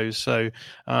into those. So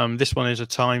this one is a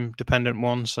time-dependent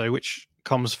one. So which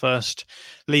comes first?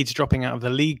 Leeds dropping out of the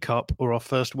League Cup or our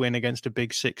first win against a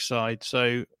Big Six side?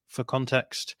 So for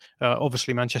context,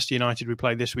 obviously Manchester United we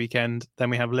play this weekend. Then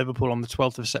we have Liverpool on the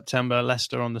 12th of September,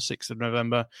 Leicester on the 6th of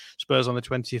November, Spurs on the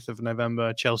 20th of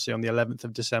November, Chelsea on the 11th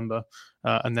of December.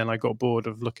 And then I got bored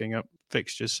of looking up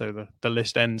fixtures, so the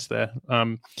list ends there.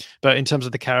 But in terms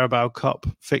of the Carabao Cup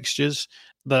fixtures,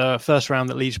 the first round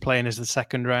that Leeds play in is the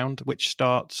second round, which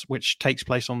takes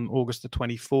place on August the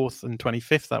 24th and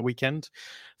 25th that weekend.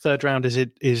 Third round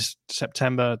is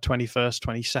September 21st,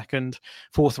 22nd.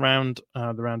 Fourth round,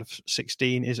 the round of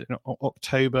 16, is in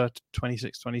October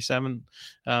 26th, 27th.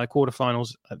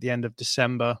 Quarterfinals at the end of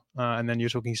December, and then you're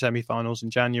talking semi-finals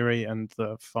in January and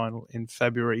the final in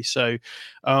February. So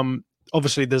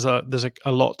obviously there's a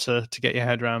lot to get your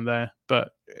head around there,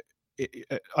 but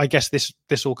I guess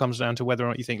this all comes down to whether or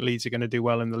not you think Leeds are going to do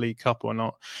well in the League Cup or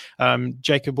not.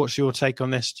 Jacob, what's your take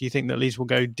on this? Do you think that Leeds will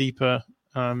go deeper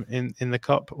in the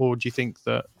Cup, or do you think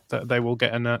that they will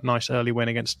get a nice early win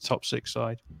against the top 6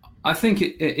 side? I think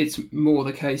it's more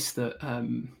the case that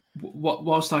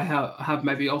whilst I have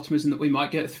maybe optimism that we might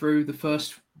get through the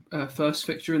first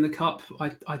fixture in the Cup,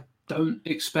 I don't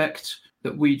expect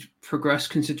that we'd progress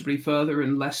considerably further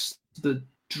unless the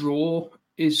draw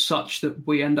is such that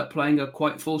we end up playing a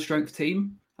quite full strength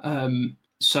team.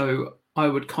 So I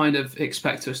would kind of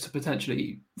expect us to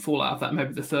potentially fall out of that,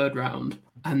 maybe the third round.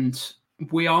 And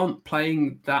we aren't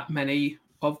playing that many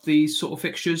of these sort of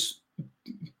fixtures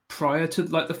prior to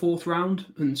like the fourth round.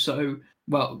 And so,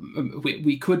 well,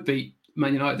 we could beat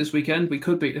Man United this weekend. We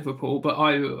could beat Liverpool, but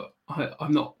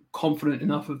I'm not confident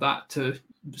enough of that to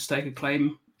stake a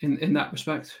claim in that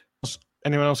respect.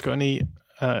 Anyone else got any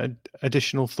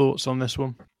additional thoughts on this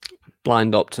one?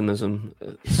 Blind optimism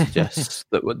suggests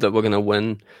that we're going to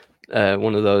win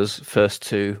one of those first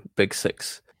 2 Big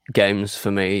Six games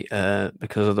for me,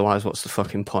 because otherwise, what's the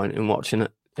fucking point in watching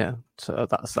it? Yeah, so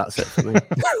that's it for me.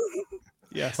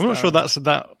 Yes, I'm not sure that's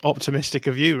that optimistic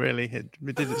of you, really.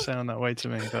 It didn't sound that way to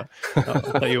me, but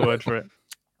I'll take your word for it.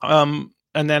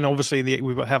 And then obviously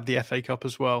we have the FA Cup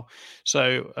as well.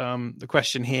 So the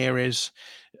question here is,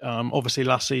 obviously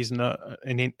last season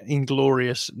an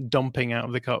inglorious dumping out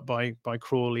of the Cup by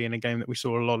Crawley in a game that we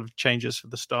saw a lot of changes for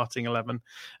the starting 11.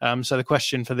 So the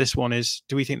question for this one is,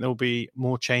 do we think there will be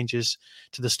more changes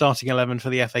to the starting 11 for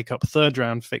the FA Cup third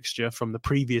round fixture from the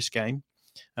previous game?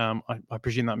 I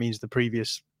presume that means the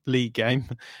previous league game,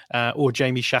 or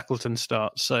Jamie Shackleton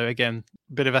starts. So again,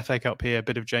 a bit of FA Cup here, a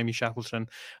bit of Jamie Shackleton.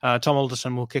 Tom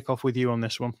Alderson, we'll kick off with you on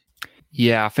this one.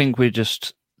 Yeah, I think we're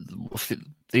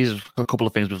these are a couple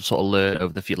of things we've sort of learned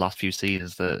over the last few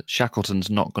seasons, that Shackleton's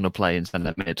not going to play in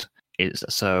centre mid.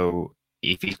 So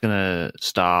if he's going to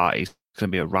start, he's going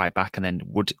to be a right back, and then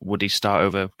would he start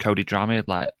over Cody Drameh?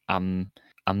 Like, I'm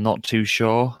not too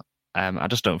sure. I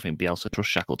just don't think Bielsa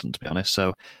trusts Shackleton, to be honest.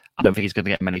 So I don't think he's going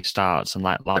to get many starts. And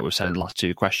like we've said in the last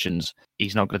two questions,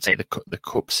 he's not going to take the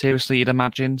cup seriously, you'd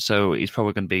imagine. So he's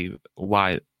probably going to be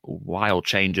wild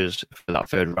changes for that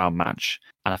third round match.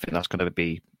 And I think that's going to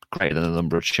be greater than the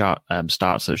number of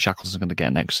starts that Shackleton's going to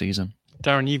get next season.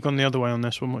 Darren, you've gone the other way on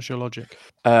this one. What's your logic?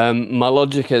 My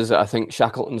logic is that I think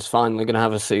Shackleton's finally going to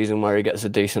have a season where he gets a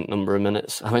decent number of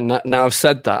minutes. I mean, now I've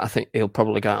said that, I think he'll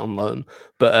probably get on loan.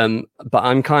 But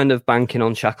I'm kind of banking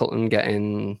on Shackleton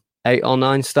getting 8 or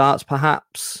 9 starts,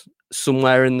 perhaps,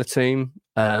 somewhere in the team.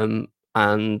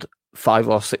 And 5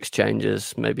 or 6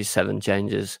 changes, maybe 7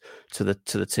 changes to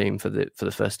the team for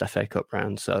the first FA Cup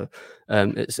round. So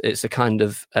it's a kind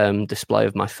of display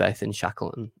of my faith in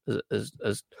Shackleton,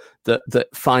 as that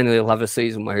finally he'll have a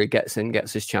season where he gets in,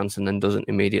 gets his chance, and then doesn't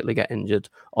immediately get injured.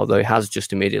 Although he has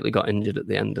just immediately got injured at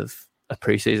the end of a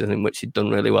pre-season in which he'd done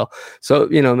really well. So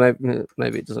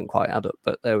maybe it doesn't quite add up,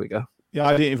 but there we go. Yeah,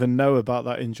 I didn't even know about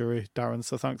that injury, Darren.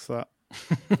 So thanks for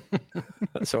that.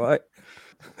 That's all right.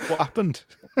 What happened?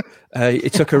 He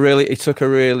took a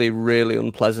really, really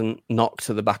unpleasant knock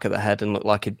to the back of the head and looked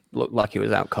like he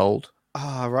was out cold.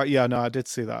 Ah, right. Yeah, no, I did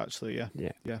see that actually.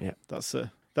 Yeah. That's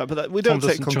we don't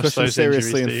take concussions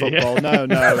seriously in football. Yeah.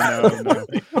 No.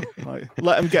 Like,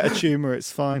 let him get a tumour.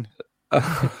 It's fine.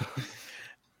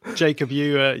 Jacob,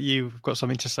 you've got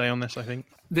something to say on this, I think.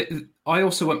 I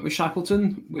also went with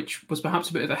Shackleton, which was perhaps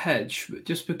a bit of a hedge,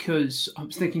 just because I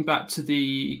was thinking back to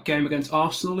the game against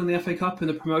Arsenal in the FA Cup in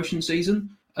the promotion season.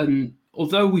 And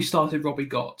although we started Robbie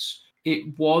Gotts,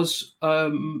 it was a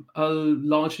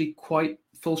largely quite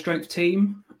full-strength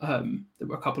team. There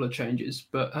were a couple of changes,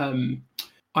 but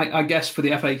I guess for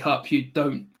the FA Cup, you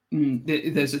don't.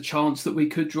 There's a chance that we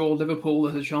could draw Liverpool.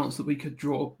 There's a chance that we could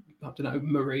draw, I don't know,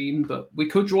 Marine, but we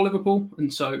could draw Liverpool.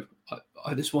 And so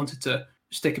I just wanted to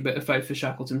stick a bit of faith for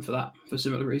Shackleton for that, for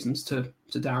similar reasons to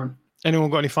Darren. Anyone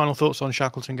got any final thoughts on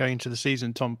Shackleton going into the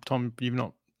season? Tom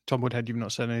Woodhead, you've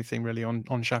not said anything really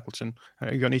on Shackleton.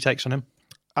 You got any takes on him?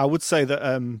 I would say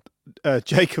that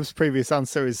Jacob's previous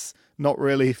answer is not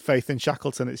really faith in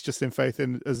Shackleton. It's just in faith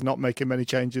in us not making many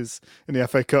changes in the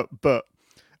FA Cup. But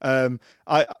I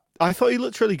thought he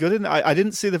looked really good in it. I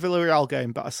didn't see the Villarreal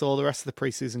game, but I saw the rest of the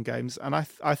pre-season games, and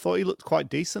I thought he looked quite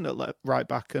decent at right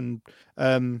back. And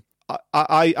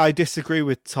I disagree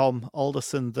with Tom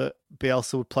Alderson that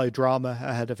Bielsa would play Drameh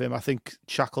ahead of him. I think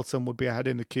Shackleton would be ahead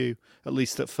in the queue, at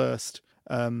least at first.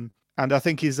 And I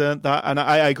think he's earned that. And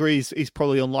I agree, he's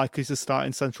probably unlikely to start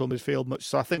in central midfield much.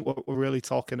 So I think what we're really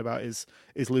talking about is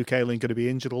Luke Ayling going to be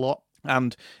injured a lot?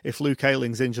 And if Luke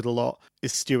Ayling's injured a lot,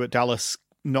 is Stuart Dallas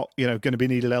not going to be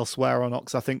needed elsewhere or not?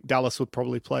 Because I think Dallas would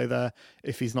probably play there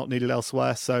if he's not needed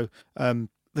elsewhere. So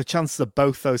the chances of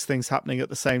both those things happening at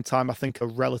the same time, I think, are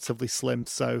relatively slim.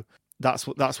 So that's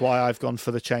why I've gone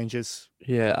for the changes.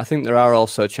 Yeah, I think there are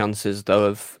also chances though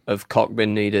of Koch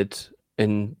being needed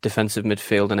in defensive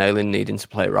midfield and Ayling needing to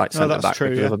play right centre back.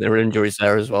 True, because there are injuries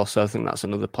there as well. So I think that's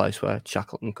another place where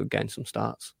Shackleton could gain some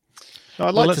starts. No,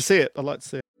 I'd like to see it.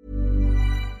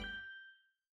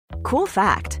 Cool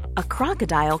fact, a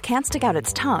crocodile can't stick out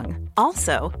its tongue.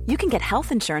 Also, you can get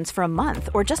health insurance for a month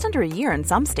or just under a year in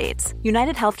some states.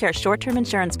 United Healthcare short-term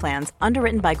insurance plans,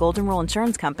 underwritten by Golden Rule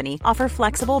Insurance Company, offer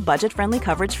flexible, budget-friendly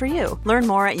coverage for you. Learn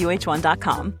more at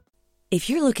UH1.com. If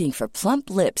you're looking for plump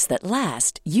lips that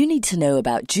last, you need to know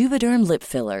about Juvederm lip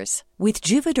fillers. With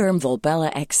Juvederm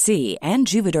Volbella XC and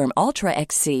Juvederm Ultra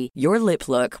XC, your lip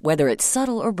look, whether it's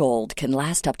subtle or bold, can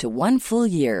last up to 1 full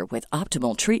year with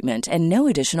optimal treatment and no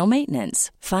additional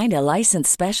maintenance. Find a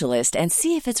licensed specialist and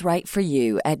see if it's right for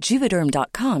you at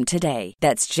Juvederm.com today.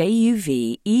 That's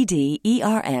JUVEDERM.com.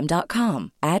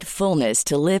 Add fullness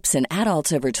to lips in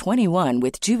adults over 21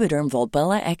 with Juvederm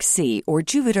Volbella XC or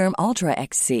Juvederm Ultra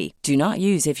XC. Do not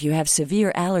use if you have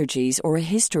severe allergies or a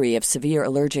history of severe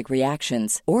allergic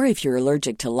reactions, or if you're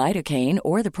allergic to lidocaine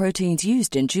or the proteins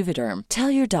used in Juvederm. Tell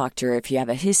your doctor if you have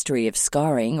a history of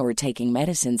scarring or taking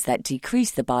medicines that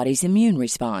decrease the body's immune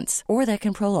response or that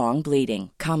can prolong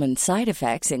bleeding. Common side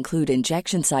effects include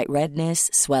injection site redness,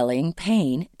 swelling,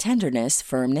 pain, tenderness,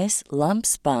 firmness,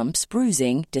 lumps, bumps,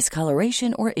 bruising,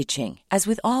 discoloration, or itching. As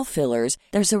with all fillers,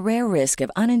 there's a rare risk of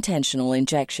unintentional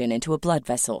injection into a blood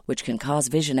vessel, which can cause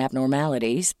vision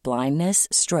abnormalities, blindness,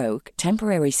 stroke,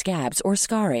 temporary scabs, or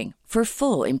scarring. For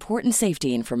full, important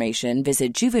safety information,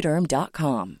 visit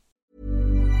Juvederm.com.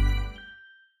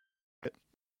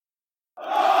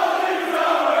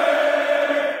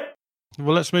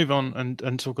 Well, let's move on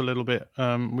and talk a little bit.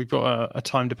 We've got a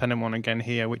time-dependent one again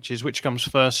here, which comes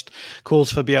first,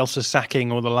 calls for Bielsa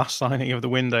sacking or the last signing of the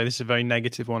window. This is a very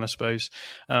negative one, I suppose.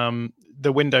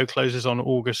 The window closes on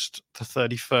August the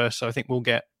 31st, so I think we'll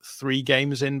get 3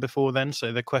 games in before then.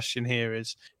 So the question here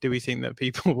is, do we think that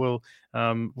people will...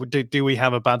 do we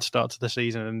have a bad start to the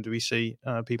season, and do we see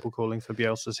people calling for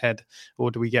Bielsa's head,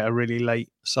 or do we get a really late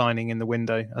signing in the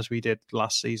window as we did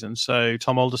last season? So,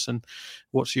 Tom Alderson,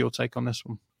 what's your take on this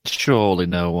one? Surely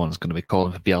no one's going to be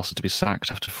calling for Bielsa to be sacked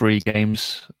after 3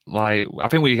 games. Like, I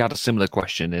think we had a similar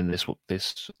question in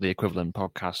the equivalent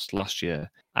podcast last year,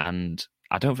 and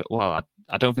I don't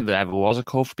think there ever was a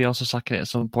call for Bielsa sacking it at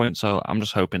some point. So I'm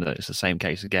just hoping that it's the same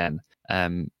case again.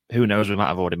 Who knows? We might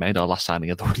have already made our last signing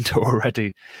of the window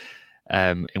already.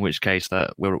 In which case,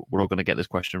 that we're all going to get this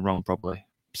question wrong probably.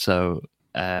 So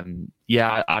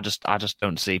I just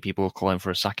don't see people calling for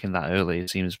a sacking that early. It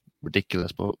seems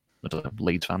ridiculous, but I don't know,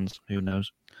 Leeds fans, who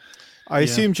knows? I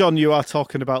assume, John, you are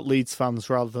talking about Leeds fans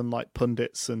rather than like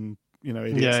pundits and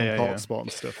idiots on Talksport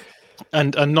and stuff,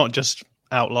 and not just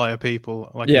outlier people.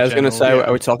 Like I was going to say,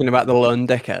 are we talking about the lone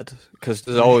dickhead? Because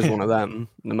there's always one of them,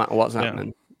 no matter what's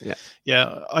happening.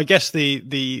 Yeah. I guess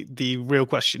the real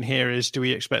question here is: do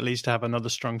we expect Leeds to have another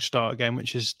strong start again,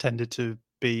 which has tended to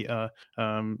be a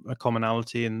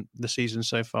commonality in the season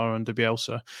so far under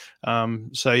Bielsa?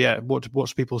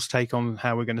 What's people's take on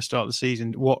how we're going to start the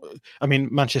season?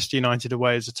 Manchester United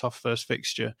away is a tough first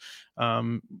fixture.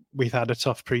 We've had a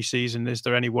tough pre-season. Is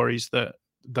there any worries that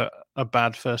a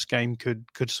bad first game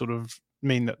could sort of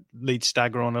mean that Leeds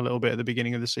stagger on a little bit at the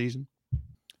beginning of the season?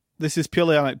 This is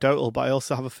purely anecdotal, but I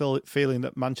also have a feeling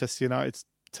that Manchester United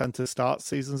tend to start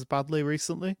seasons badly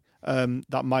recently.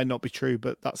 That might not be true,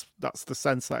 but that's the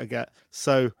sense that I get.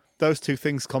 So those two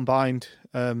things combined,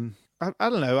 I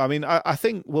don't know. I mean, I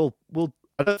think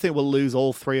I don't think we'll lose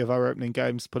all 3 of our opening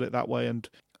games, put it that way. And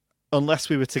unless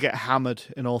we were to get hammered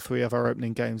in all 3 of our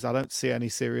opening games, I don't see any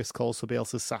serious calls for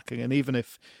Bielsa's sacking. And even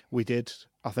if we did,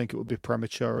 I think it would be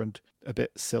premature and a bit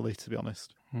silly, to be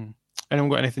honest. Anyone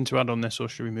got anything to add on this, or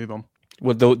should we move on?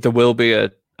 Well, there will be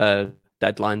a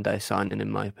deadline day signing,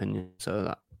 in my opinion.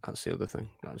 So that's the other thing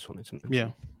I just wanted to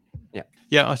mention.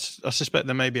 Yeah. I suspect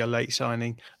there may be a late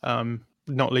signing,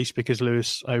 not least because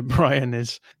Lewis O'Brien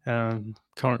is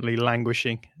currently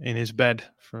languishing in his bed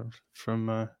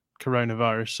from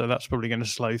coronavirus, so that's probably going to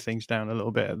slow things down a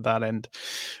little bit at that end.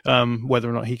 Whether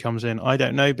or not he comes in, I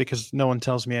don't know, because no one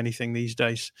tells me anything these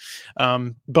days.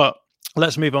 But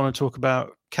let's move on and talk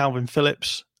about Calvin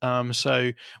Phillips.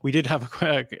 So we did have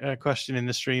a question in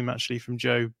the stream actually from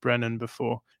Joe Brennan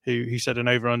before, who said an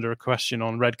over-under a question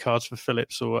on red cards for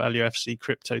Phillips or LUFC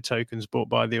crypto tokens bought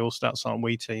by the All Stats Aren't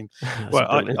We team. Well,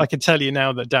 I can tell you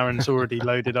now that Darren's already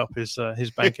loaded up his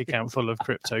bank account full of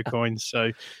crypto coins.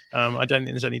 So I don't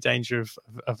think there's any danger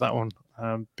of that one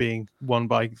being won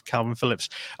by Calvin Phillips.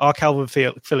 Our Calvin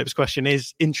Phillips question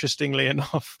is, interestingly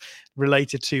enough,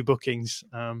 related to bookings.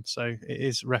 So it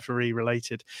is referee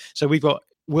related. So we've got,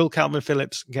 will Calvin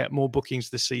Phillips get more bookings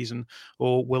this season,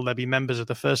 or will there be members of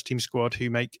the first team squad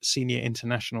who make senior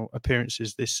international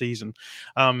appearances this season?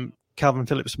 Calvin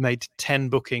Phillips made 10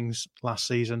 bookings last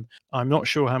season. I'm not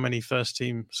sure how many first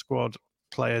team squad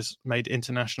players made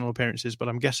international appearances, but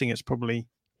I'm guessing it's probably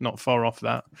not far off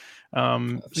that.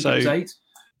 It was 8.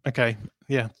 Okay,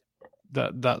 yeah,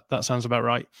 that sounds about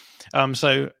right.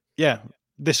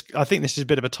 I think this is a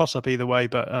bit of a toss-up either way,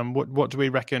 but what do we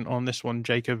reckon on this one,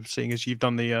 Jacob, seeing as you've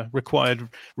done the required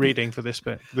reading for this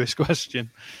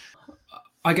question?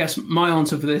 I guess my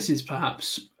answer for this is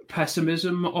perhaps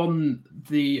pessimism on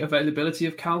the availability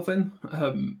of Calvin.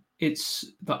 It's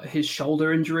that his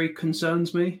shoulder injury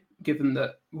concerns me, given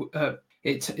that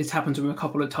it's happened to him a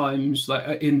couple of times,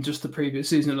 like in just the previous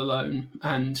season alone,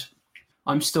 and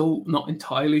I'm still not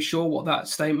entirely sure what that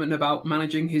statement about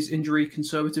managing his injury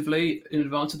conservatively in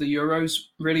advance of the Euros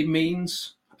really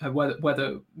means.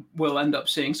 Whether we'll end up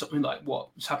seeing something like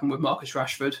what's happened with Marcus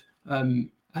Rashford,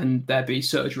 and there be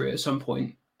surgery at some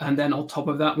point. And then on top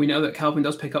of that, we know that Calvin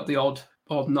does pick up the odd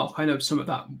knock. I know some of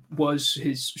that was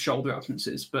his shoulder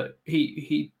absences, but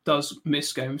he does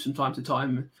miss games from time to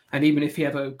time. And even if he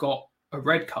ever got a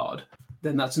red card,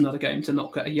 then that's another game to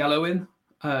not get a yellow in.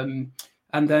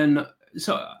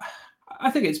 So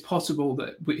I think it's possible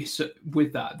that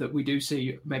we do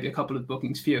see maybe a couple of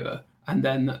bookings fewer, and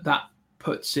then that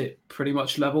puts it pretty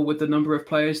much level with the number of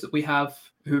players that we have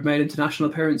who have made international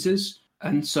appearances.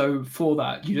 And so for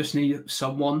that, you just need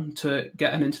someone to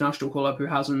get an international call-up who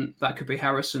hasn't. That could be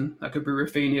Harrison, that could be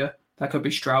Rafinha, that could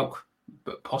be Strauch,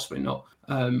 but possibly not.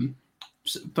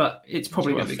 but it's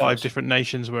probably going to be 5 close. different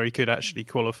nations where he could actually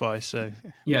qualify. So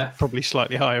yeah, probably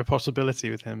slightly higher possibility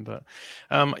with him. But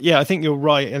yeah, I think you're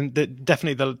right, and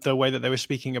definitely the way that they were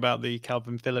speaking about the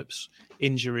Calvin Phillips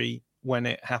injury when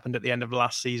it happened at the end of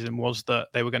last season was that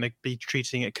they were going to be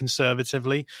treating it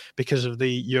conservatively because of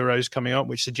the Euros coming up,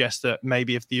 which suggests that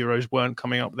maybe if the Euros weren't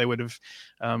coming up, they would have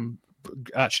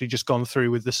actually just gone through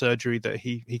with the surgery that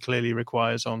he clearly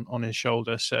requires on his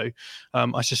shoulder. So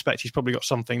I suspect he's probably got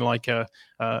something like a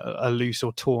loose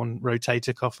or torn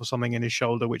rotator cuff or something in his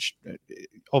shoulder, which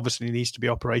obviously needs to be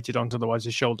operated on, otherwise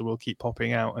his shoulder will keep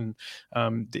popping out. And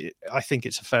I think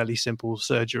it's a fairly simple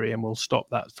surgery and will stop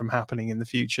that from happening in the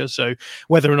future. So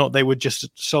whether or not they would just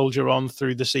soldier on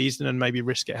through the season and maybe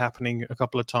risk it happening a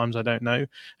couple of times, I don't know,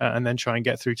 and then try and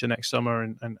get through to next summer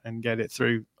and get it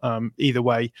through. Either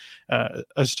way,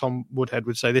 as Tom Woodhead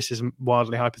would say, this isn't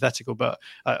wildly hypothetical, but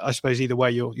I suppose either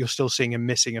way, you're still seeing him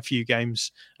missing a few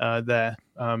games there.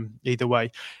 Either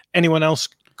way, anyone else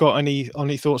got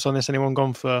any thoughts on this? Anyone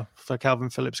gone for Calvin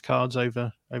Phillips cards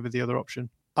over the other option?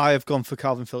 I have gone for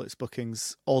Calvin Phillips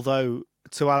bookings, although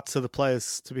to add to the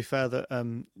players, to be fair,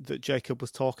 that Jacob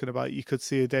was talking about, you could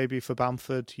see a debut for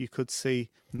Bamford. You could see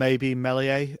maybe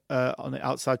Meslier on the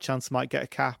outside chance might get a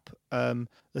cap.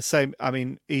 The same, I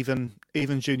mean, even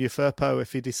Junior Firpo,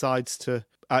 if he decides to,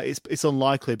 it's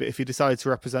unlikely, but if he decided to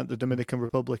represent the Dominican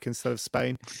Republic instead of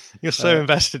Spain. You're so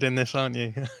invested in this, aren't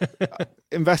you?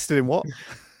 Invested in what?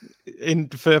 In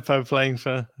Firpo playing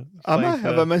for. Have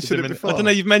I mentioned it before? I don't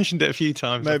know. You've mentioned it a few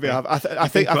times. Maybe I have. I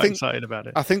think excited about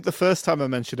it. I think the first time I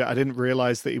mentioned it, I didn't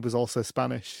realise that he was also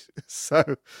Spanish. So,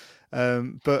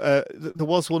 but there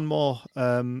was one more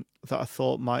that I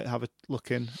thought might have a look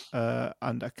in,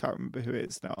 and I can't remember who it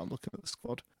is now. I'm looking at the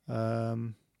squad.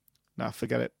 Nah,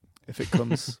 forget it. If it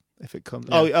comes,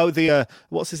 Yeah. The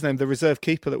what's his name? The reserve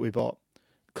keeper that we bought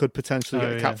could potentially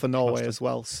get a cap for Norway as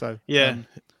well. So yeah.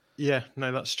 Yeah,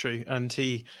 no, that's true. And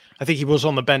I think he was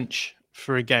on the bench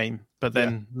for a game, but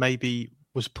then maybe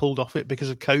was pulled off it because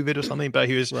of COVID or something. But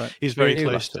he was very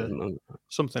close to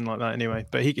something like that anyway.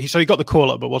 But he got the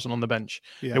call up, but wasn't on the bench.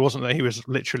 Yeah. It wasn't that he was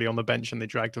literally on the bench and they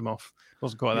dragged him off. It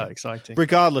wasn't quite that exciting.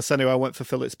 Regardless, anyway, I went for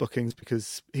Phillips bookings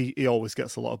because he always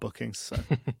gets a lot of bookings. So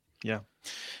yeah.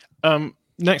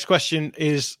 Next question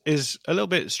is a little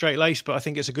bit straight-laced, but I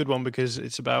think it's a good one because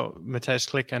it's about Mateusz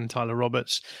Klich and Tyler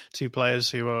Roberts, two players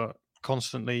who are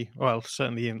constantly, well,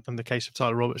 certainly in the case of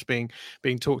Tyler Roberts being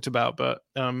talked about, but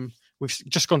we've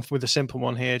just gone with a simple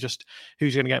one here, just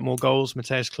who's going to get more goals,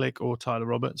 Mateusz Klich or Tyler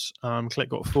Roberts. Klich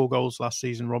got 4 goals last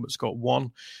season, Roberts got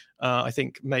 1. I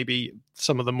think maybe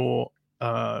some of the more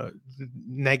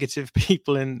negative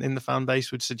people in the fan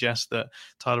base would suggest that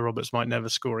Tyler Roberts might never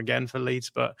score again for Leeds,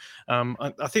 but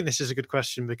I think this is a good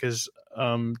question because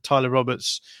Tyler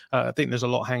Roberts, I think there's a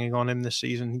lot hanging on him this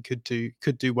season. He could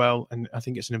do well, and I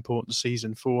think it's an important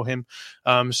season for him.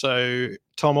 So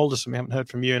Tom Alderson, we haven't heard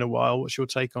from you in a while. What's your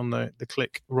take on the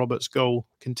Klich Roberts goal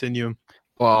continuum?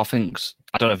 Well, I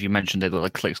don't know if you mentioned it,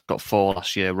 but Klich's got 4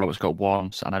 last year, Roberts got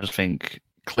 1, and I just think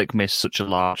Klich missed such a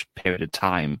large period of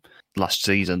time last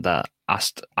season that I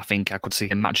think I could see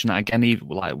him matching that again, even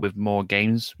like with more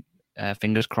games,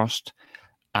 fingers crossed.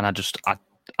 And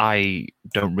I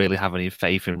don't really have any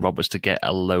faith in Roberts to get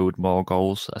a load more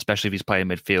goals, especially if he's playing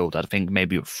midfield. I think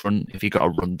maybe up front, if he got a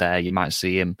run there, you might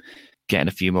see him getting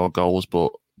a few more goals.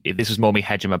 But this is more me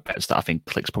hedging my bets that I think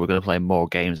Klich's probably going to play more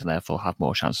games and therefore have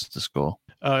more chances to score.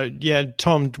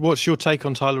 Tom, what's your take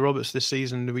on Tyler Roberts this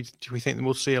season? Do we think that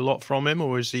we'll see a lot from him,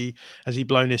 or has he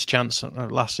blown his chance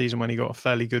last season when he got a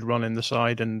fairly good run in the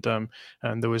side and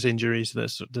there was injuries that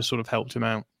sort of helped him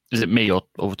out? Is it me or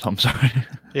Tom? Sorry.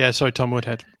 Yeah, sorry, Tom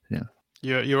Woodhead. Yeah,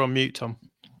 you're on mute, Tom.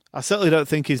 I certainly don't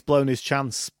think he's blown his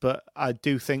chance, but I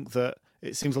do think that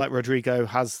it seems like Rodrigo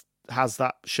has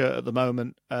that shirt at the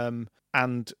moment,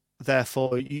 and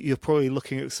therefore you're probably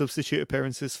looking at substitute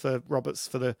appearances for Roberts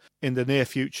in the near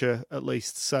future at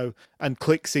least. So, and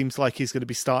Klich seems like he's going to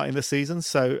be starting the season.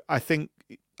 So I think,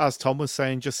 as Tom was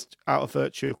saying, just out of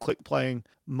virtue of Klich playing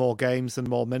more games and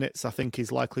more minutes, I think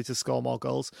he's likely to score more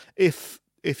goals. If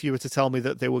you were to tell me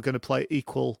that they were going to play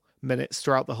equal minutes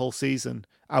throughout the whole season,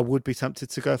 I would be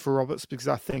tempted to go for Roberts because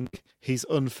I think he's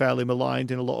unfairly maligned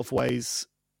in a lot of ways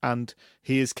and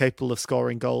he is capable of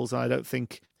scoring goals. And I don't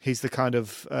think he's the kind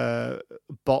of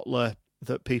bottler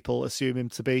that people assume him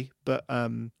to be. But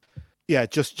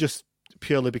just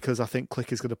purely because I think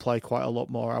Klich is going to play quite a lot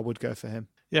more, I would go for him.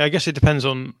 Yeah, I guess it depends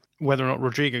on whether or not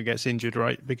Rodrigo gets injured,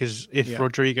 right? Because if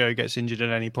Rodrigo gets injured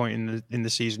at any point in the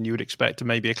season, you would expect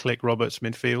maybe a Klich Roberts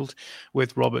midfield,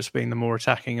 with Roberts being the more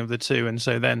attacking of the two. And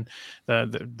so then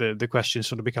the question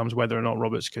sort of becomes whether or not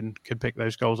Roberts can pick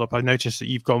those goals up. I noticed that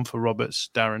you've gone for Roberts,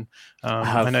 Darren.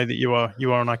 I know that you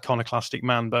are an iconoclastic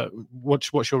man, but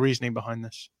what's your reasoning behind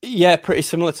this? Yeah, pretty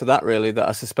similar to that, really. That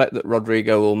I suspect that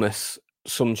Rodrigo will miss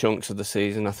some chunks of the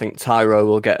season. I think Tyro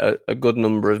will get a good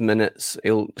number of minutes.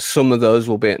 Some of those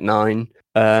will be at 9.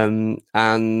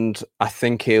 And I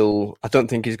think I don't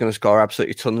think he's going to score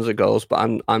absolutely tons of goals,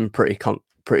 but I'm pretty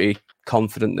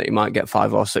confident that he might get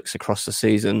 5 or 6 across the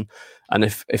season. And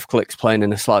if Klich's playing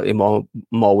in a slightly more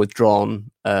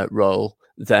withdrawn role,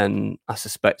 then I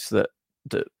suspect that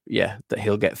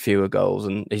he'll get fewer goals,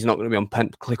 and he's not going to be on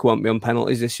Klich won't be on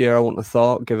penalties this year, I wouldn't have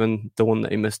thought, given the one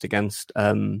that he missed against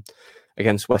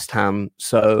West Ham.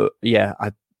 So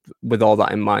with all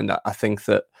that in mind, I think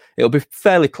that it'll be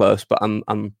fairly close, but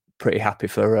I'm pretty happy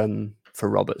for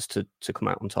Roberts to come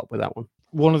out on top with that one.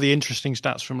 One of the interesting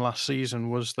stats from last season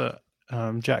was that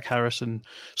Jack Harrison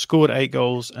scored 8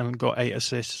 goals and got 8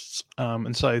 assists.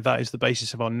 And so that is the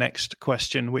basis of our next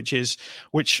question,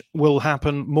 which will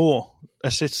happen more,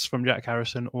 assists from Jack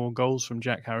Harrison or goals from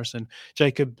Jack Harrison?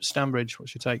 Jacob Stambridge,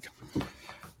 what's your take?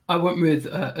 I went with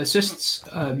assists.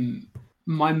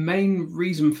 My main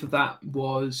reason for that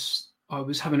was I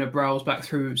was having a browse back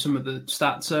through some of the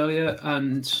stats earlier,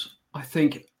 and I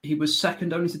think he was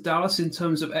second only to Dallas in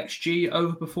terms of XG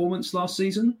over performance last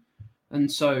season.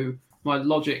 And so my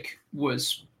logic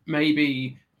was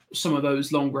maybe some of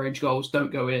those long-range goals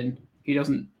don't go in. He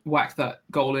doesn't whack that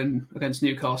goal in against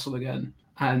Newcastle again.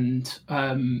 And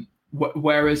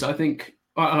whereas I think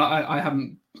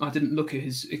I didn't look at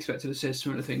his expected assists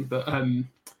or anything, but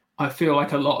I feel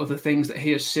like a lot of the things that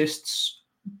he assists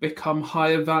become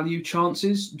higher value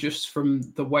chances just from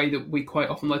the way that we quite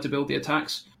often like to build the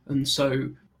attacks. And so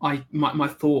my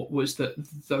thought was that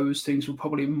those things were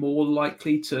probably more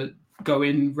likely to go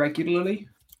in regularly.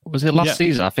 Was it last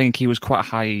season? I think he was quite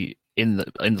high in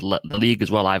the league as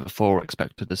well, either for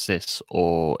expected assists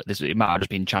or it might have just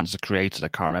been chances created. I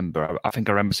can't remember. I think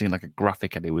I remember seeing like a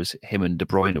graphic and it was him and De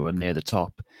Bruyne were near the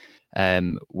top,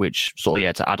 which sort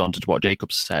of to add on to what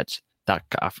Jacob said, that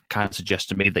kind of suggests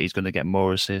to me that he's going to get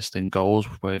more assists than goals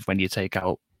when you take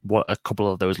out what a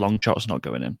couple of those long shots not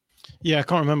going in. Yeah, I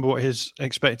can't remember what his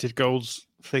expected goals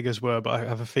figures were, but I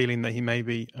have a feeling that he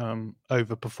maybe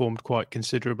overperformed quite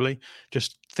considerably.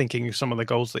 Just thinking of some of the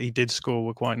goals that he did score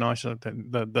were quite nice.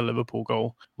 The Liverpool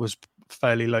goal was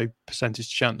fairly low percentage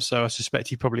chance, so I suspect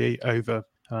he probably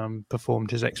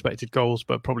performed his expected goals,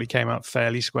 but probably came out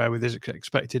fairly square with his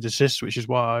expected assists, which is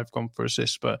why I've gone for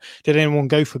assists. But did anyone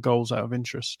go for goals out of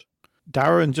interest?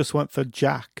 Darren just went for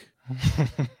Jack.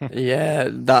 Yeah,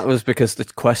 that was because the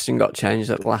question got changed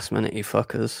at the last minute, you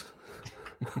fuckers.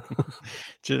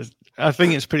 I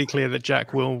think it's pretty clear that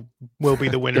Jack will be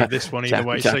the winner of this one either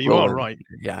way. Jack so you are right.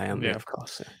 Yeah, I am. Yeah, of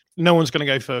course. Yeah. No one's going to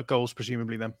go for goals,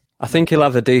 presumably. Then I think he'll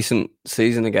have a decent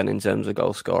season again in terms of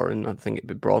goal scoring. I think it'd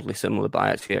be broadly similar, but I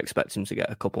actually expect him to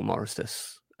get a couple more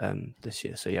assists this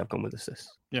year. So yeah, I've gone with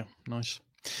assists. Yeah, nice.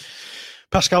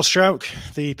 Pascal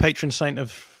Struijk, the patron saint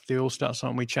of the All Stats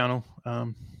Aren't We channel.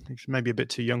 He's maybe a bit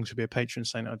too young to be a patron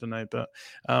saint, I don't know, but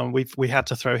we had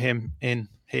to throw him in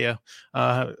here.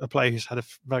 A player who's had a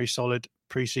very solid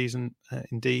pre-season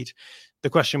indeed. The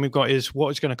question we've got is, what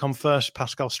is going to come first,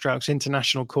 Pascal Struijk's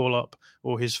international call-up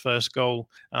or his first goal?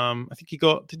 I think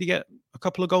did he get a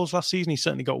couple of goals last season? He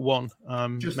certainly got one.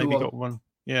 Got one.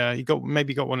 Yeah, he got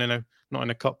one not in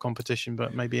a cup competition,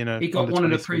 but maybe in a. He got one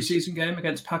in a pre-season game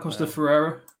against Pacos de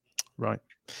Ferreira. Right.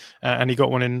 And he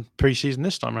got one in pre-season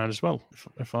this time around as well,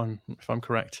 if I'm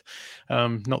correct.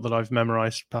 Not that I've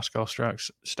memorised Pascal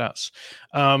Struijk's stats.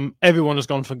 Everyone has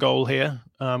gone for goal here,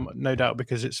 no doubt,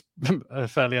 because it's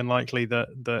fairly unlikely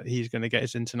that he's going to get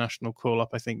his international call-up,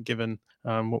 I think, given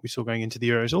what we saw going into the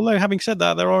Euros. Although, having said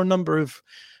that, there are a number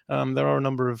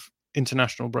of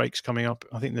international breaks coming up.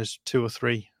 I think there's 2 or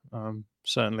 3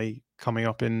 certainly coming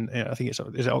up in, I think is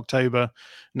it October,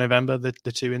 November, the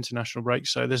 2 international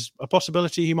breaks. So there's a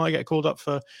possibility he might get called up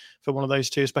for one of those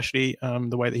 2, especially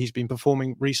the way that he's been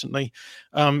performing recently.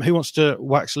 Who wants to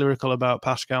wax lyrical about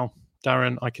Pascal?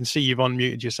 Darren, I can see you've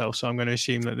unmuted yourself, so I'm going to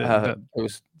assume that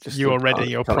you are ready,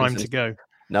 you're primed to go.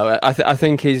 No, I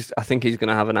think he's going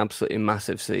to have an absolutely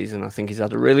massive season. I think he's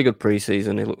had a really good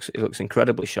pre-season. He looks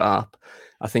incredibly sharp.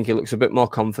 I think he looks a bit more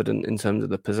confident in terms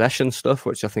of the possession stuff,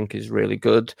 which I think is really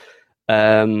good.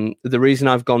 The reason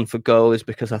I've gone for goal is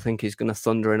because I think he's going to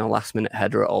thunder in a last-minute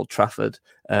header at Old Trafford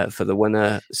for the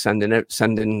winner,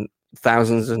 sending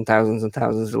thousands and thousands and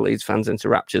thousands of Leeds fans into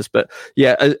raptures. But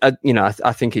yeah,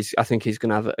 I think he's going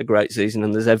to have a great season,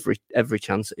 and there's every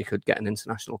chance that he could get an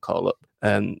international call up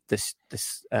this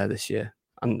year.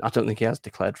 And I don't think he has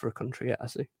declared for a country yet,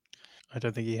 has he? I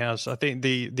don't think he has. I think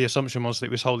the assumption was that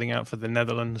he was holding out for the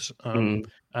Netherlands, and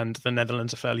the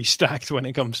Netherlands are fairly stacked when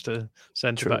it comes to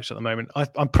centre backs at the moment.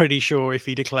 I'm pretty sure if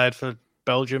he declared for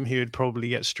Belgium, he would probably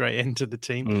get straight into the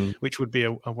team, which would be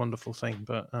a wonderful thing.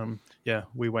 But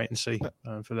we wait and see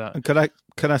for that. And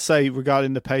can I say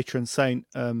regarding the patron saint,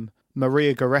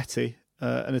 Maria Goretti,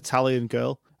 an Italian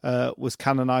girl, was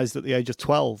canonized at the age of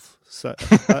 12, so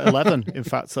 11, in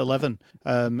fact, 11.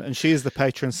 And she is the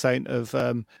patron saint of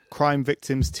crime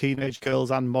victims, teenage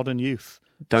girls, and modern youth.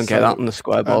 Don't get that on the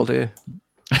square ball, do you?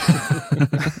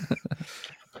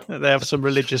 They have some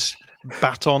religious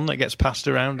baton that gets passed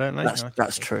around, don't they?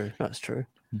 That's true. That's true.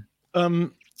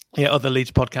 Other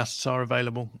Leeds podcasts are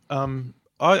available.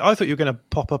 I thought you were going to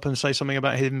pop up and say something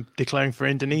about him declaring for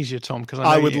Indonesia, Tom. Because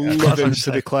I would love him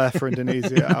to declare for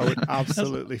Indonesia. I would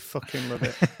absolutely fucking love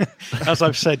it. As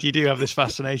I've said, you do have this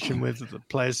fascination with the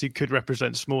players who could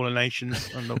represent smaller nations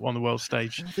on the world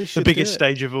stage, the biggest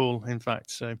stage of all, in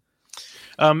fact. So,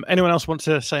 anyone else want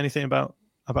to say anything about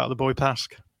the boy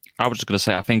Pask? I was just going to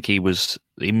say, I think he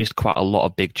missed quite a lot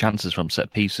of big chances from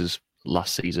set pieces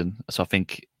last season. So I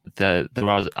think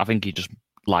I think he just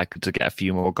likely to get a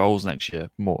few more goals next year.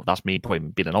 More, that's me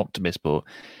being an optimist, but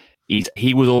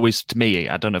he was always, to me,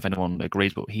 I don't know if anyone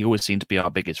agrees, but he always seemed to be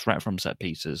our biggest threat from set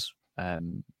pieces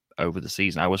over the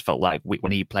season. I always felt like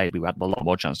when he played, we had a lot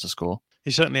more chance to score.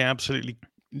 He certainly absolutely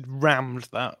rammed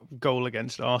that goal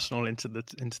against Arsenal into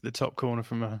the top corner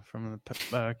from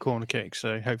a corner kick.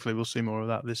 So hopefully we'll see more of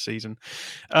that this season.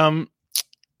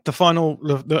 The final,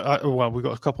 we've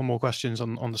got a couple more questions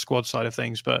on the squad side of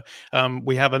things, but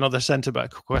we have another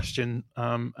centre-back question,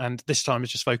 and this time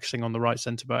it's just focusing on the right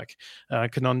centre-back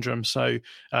conundrum. So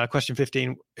question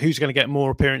 15, who's going to get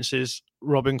more appearances,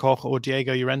 Robin Koch or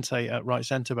Diego Llorente at right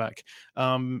centre-back?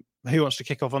 Who wants to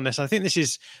kick off on this? I think this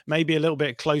is maybe a little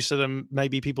bit closer than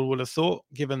maybe people would have thought,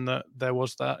 given that there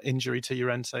was that injury to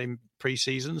Llorente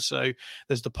pre-season. So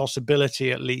there's the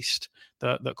possibility, at least,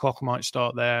 that Koch might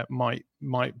start there, might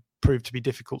prove to be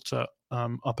difficult to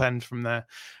upend from there.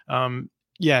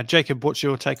 Jacob, what's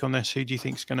your take on this? Who do you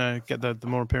think is going to get the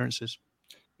more appearances?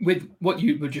 With what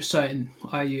you were just saying,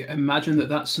 I imagine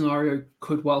that scenario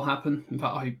could well happen. In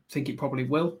fact, I think it probably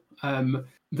will.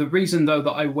 The reason, though,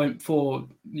 that I went for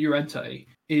Llorente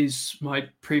is my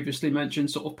previously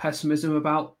mentioned sort of pessimism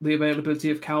about the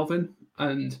availability of Calvin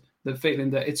and the feeling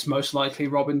that it's most likely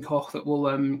Robin Koch that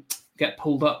will get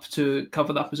pulled up to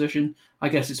cover that position. I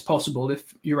guess it's possible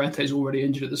if Llorente is already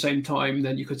injured at the same time,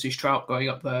 then you could see Strout going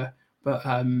up there. But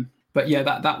yeah,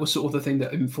 that was sort of the thing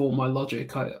that informed my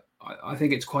logic. I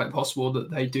think it's quite possible that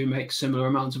they do make similar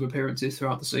amounts of appearances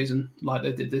throughout the season, like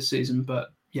they did this season.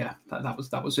 But yeah,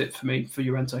 that was it for me for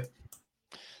Llorente.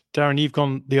 Darren, you've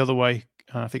gone the other way.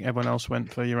 I think everyone else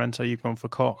went for Llorente. You've gone for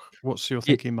Koch. What's your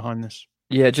thinking behind this?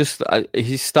 Yeah, just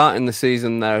he's starting the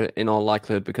season there in all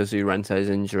likelihood because of Llorente's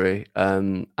injury,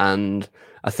 and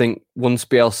I think once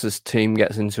Bielsa's team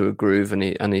gets into a groove and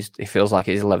he feels like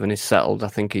his 11 is settled, I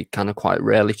think he kind of quite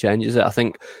rarely changes it. I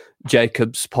think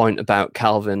Jacob's point about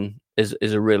Calvin is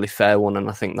a really fair one, and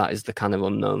I think that is the kind of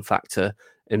unknown factor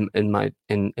in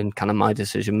kind of my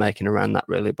decision making around that,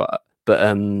 really. But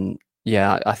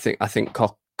I think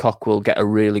Koch will get a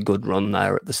really good run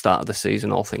there at the start of the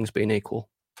season, all things being equal.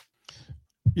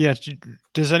 Yeah,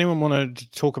 does anyone want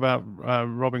to talk about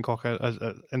Robin Koch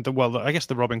I guess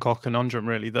the Robin Koch conundrum,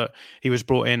 really, that he was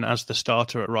brought in as the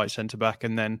starter at right centre back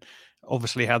and then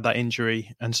obviously had that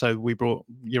injury, and so we brought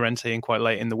Llorente in quite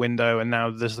late in the window, and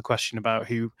now there's the question about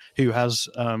who has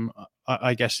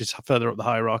I guess is further up the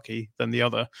hierarchy than the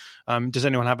other. Does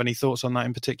anyone have any thoughts on that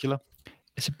in particular?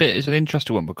 It's an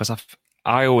interesting one because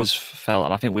I always felt,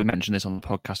 and I think we mentioned this on the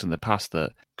podcast in the past,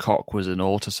 that Koch was an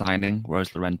auto signing, whereas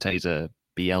Llorente's a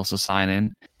Bielsa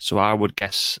signing. So I would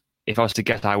guess, if I was to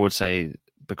guess, I would say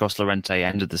because Llorente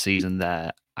ended the season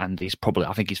there, and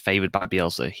I think he's favoured by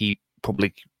Bielsa, he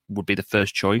probably would be the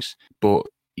first choice. But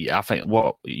yeah, I think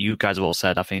what you guys have all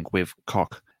said, I think with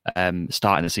Koch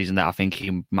starting the season there, I think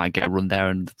he might get a run there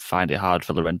and find it hard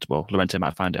for Llorente. Well, Llorente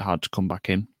might find it hard to come back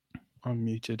in. I'm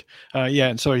muted.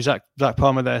 Sorry, Zach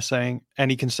Palmer there saying,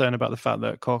 any concern about the fact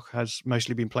that Koch has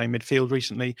mostly been playing midfield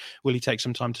recently? Will he take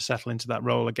some time to settle into that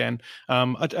role again?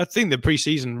 I think the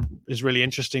pre-season is really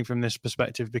interesting from this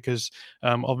perspective because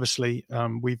obviously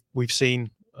we've seen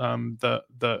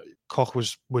that Koch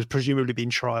was presumably being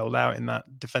trialled out in that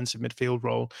defensive midfield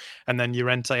role, and then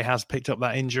Llorente has picked up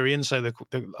that injury, and so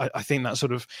I think that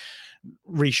sort of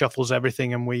reshuffles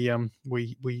everything, and we're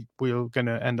going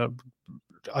to end up,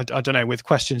 I don't know, with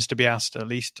questions to be asked at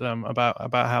least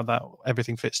about how that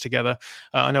everything fits together.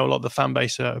 I know a lot of the fan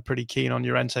base are pretty keen on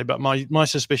Llorente, but my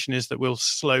suspicion is that we'll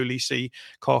slowly see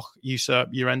Koch usurp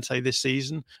Llorente this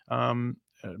season.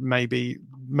 Maybe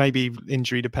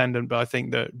injury dependent, but I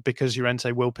think that because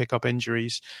Llorente will pick up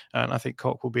injuries, and I think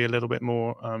Koch will be a little bit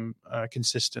more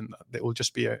consistent. It will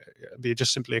just be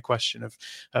just simply a question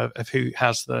of who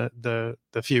has the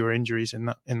fewer injuries in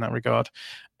that regard.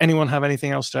 Anyone have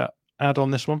anything else to add on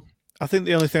this one? I think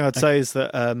the only thing I'd say is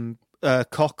that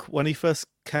Koch, when he first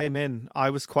came in, I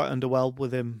was quite underwhelmed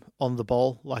with him on the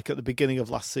ball, like at the beginning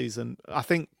of last season. I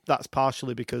think that's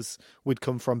partially because we'd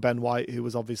come from Ben White, who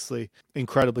was obviously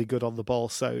incredibly good on the ball,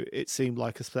 so it seemed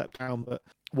like a step down. But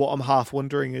what I'm half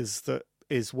wondering is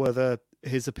whether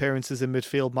his appearances in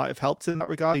midfield might have helped in that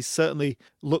regard. He's certainly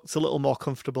looked a little more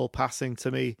comfortable passing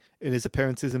to me in his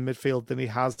appearances in midfield than he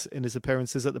has in his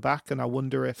appearances at the back, and I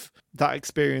wonder if that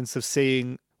experience of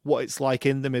seeing what it's like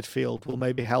in the midfield will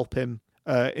maybe help him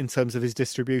in terms of his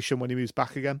distribution when he moves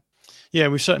back again. Yeah,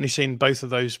 we've certainly seen both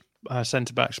of those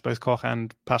centre-backs, both Koch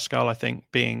and Pascal, I think,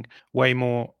 being way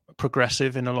more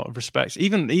progressive in a lot of respects.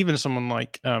 Even someone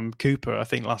like Cooper, I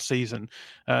think last season,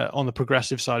 on the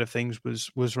progressive side of things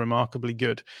was remarkably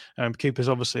good. Cooper's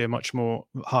obviously a much more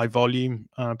high-volume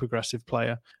progressive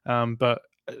player, but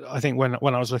I think when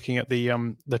I was looking at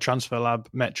the Transfer Lab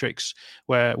metrics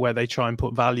where they try and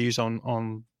put values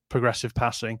on progressive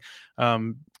passing,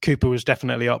 Cooper was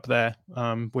definitely up there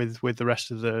with the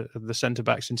rest of the centre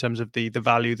backs in terms of the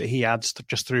value that he adds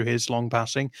just through his long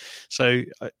passing. So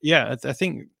I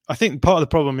think part of the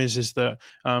problem is that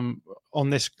on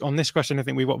this question, I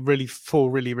think we've got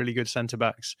four really good centre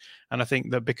backs, and I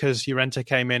think that because Llorente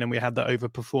came in and we had that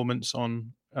overperformance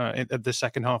on at the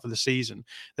second half of the season,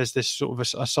 there's this sort of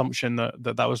assumption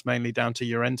that was mainly down to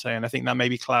Llorente, and I think that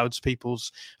maybe clouds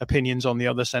people's opinions on the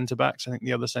other centre backs. I think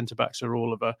the other centre backs are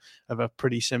all of a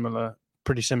pretty similar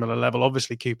level.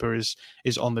 Obviously, Cooper is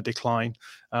on the decline,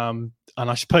 and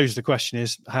I suppose the question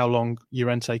is how long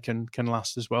Llorente can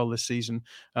last as well this season,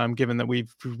 given that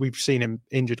we've seen him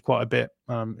injured quite a bit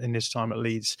in his time at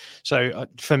Leeds. So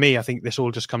for me, I think this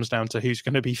all just comes down to who's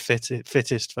going to be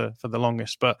fittest for the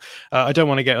longest. But I don't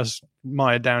want to get us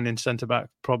mired down in centre back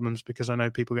problems, because I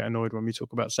know people get annoyed when we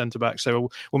talk about centre back. So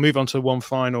we'll move on to one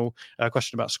final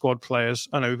question about squad players.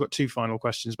 I know we've got two final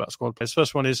questions about squad players.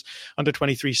 First one is under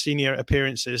 23 senior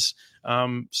appearances.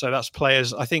 So that's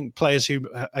players who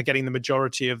are getting the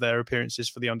majority of their appearances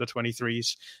for the under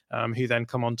 23s, who then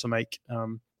come on to make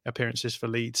appearances for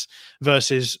Leeds,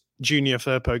 versus junior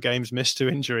Firpo games missed to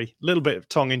injury. A little bit of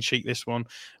tongue-in-cheek, this one.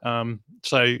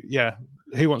 So yeah,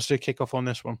 who wants to kick off on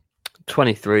this one?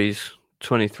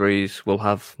 23s will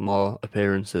have more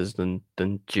appearances than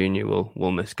junior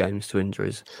will miss games to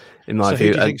injuries, in my view.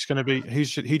 Who do you think's going to be? Who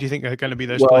do you think are going to be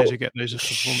those players who get those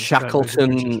performances?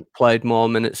 Shackleton played more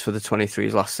minutes for the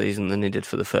 23s last season than he did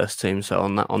for the first team. So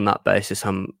on that basis,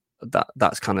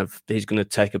 that's kind of, he's going to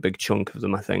take a big chunk of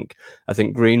them. I think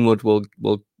Greenwood will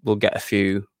get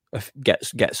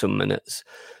get some minutes.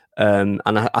 And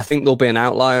I think there'll be an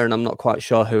outlier, and I'm not quite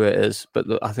sure who it is, but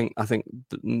I think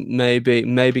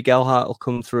maybe Gelhardt will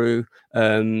come through.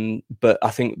 But I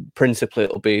think principally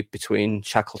it'll be between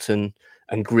Shackleton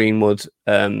and Greenwood,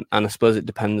 and I suppose it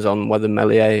depends on whether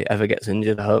Meslier ever gets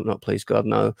injured. I hope not, please God,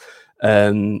 no.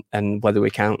 And whether we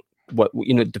count.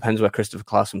 It depends where Christopher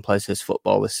Claesen plays his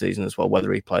football this season as well, whether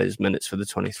he plays minutes for the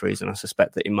 23s, and I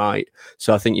suspect that he might.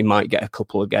 So I think you might get a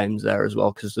couple of games there as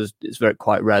well, because it's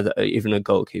quite rare that even a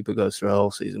goalkeeper goes through a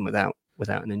whole season without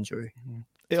an injury.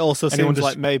 It also seems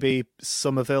like maybe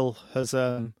Somerville has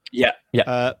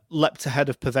leapt ahead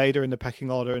of Poveda in the pecking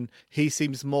order, and he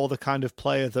seems more the kind of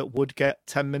player that would get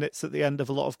 10 minutes at the end of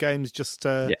a lot of games, just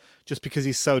because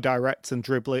he's so direct and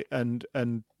dribbly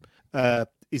and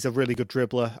he's a really good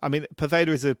dribbler. I mean, Poveda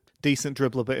is a decent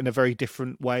dribbler, but in a very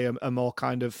different way, a more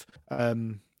kind of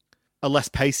a less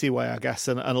pacey way, I guess,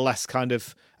 and a less kind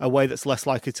of a way that's less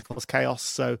likely to cause chaos.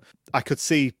 So I could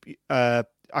see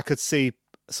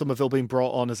Somerville being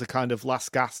brought on as a kind of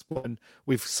last gasp when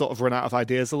we've sort of run out of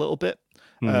ideas a little bit.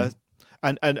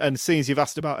 And seeing as you've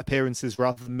asked about appearances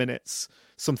rather than minutes,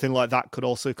 something like that could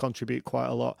also contribute quite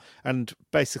a lot. And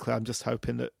basically, I'm just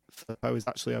hoping that Firpo is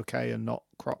actually okay and not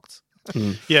crocked.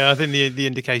 Yeah, I think the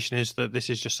indication is that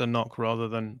this is just a knock rather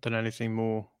than anything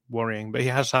more worrying. But he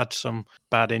has had some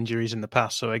bad injuries in the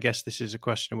past, so I guess this is a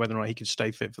question of whether or not he could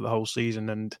stay fit for the whole season.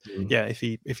 And if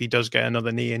he does get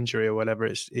another knee injury or whatever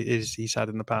it is he's had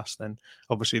in the past, then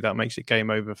obviously that makes it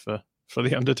game over for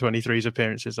the under-23s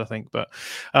appearances, I think. But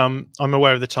I'm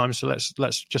aware of the time, so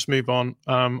let's just move on.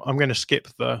 I'm going to skip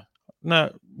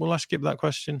will I skip that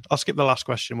question? I'll skip the last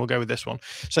question. We'll go with this one.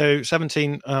 So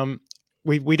 17.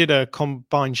 We did a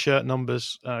combined shirt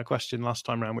numbers question last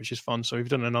time around, which is fun. So we've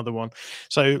done another one.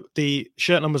 So the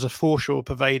shirt numbers are Forshaw,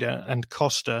 Poveda, and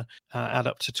Costa add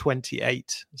up to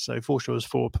 28. So Forshaw is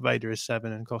 4, Poveda is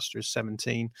 7, and Costa is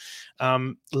 17.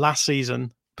 Last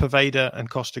season, Poveda and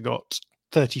Costa got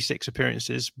 36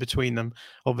 appearances between them.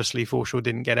 Obviously, Forshaw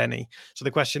didn't get any. So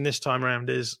the question this time around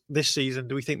is, this season,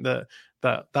 do we think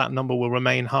that number will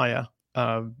remain higher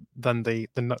than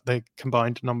the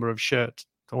combined number of shirt,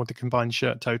 or the combined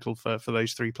shirt total for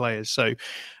those three players? So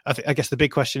I guess the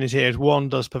big question is here is, 1,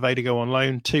 does Poveda go on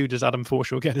loan? 2, does Adam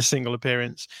Forshaw get a single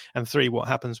appearance? And 3, what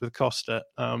happens with Costa?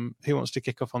 Who wants to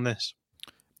kick off on this?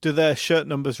 Do their shirt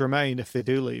numbers remain if they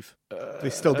do leave?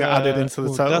 They still get added into the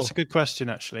total? That's a good question,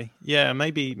 actually. Yeah,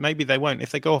 maybe they won't.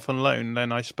 If they go off on loan,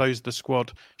 then I suppose the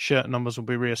squad shirt numbers will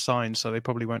be reassigned, so they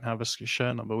probably won't have a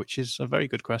shirt number, which is a very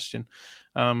good question.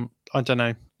 I don't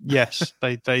know. Yes,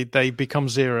 they become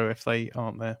 0 if they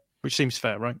aren't there, which seems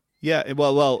fair, right? Yeah,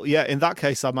 well, yeah. In that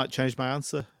case, I might change my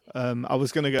answer. I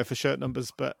was going to go for shirt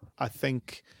numbers, but I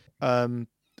think no,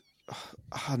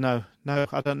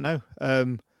 I don't know.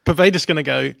 Poveda's going to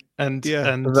go,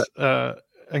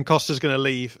 and Costa's going to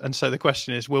leave, and so the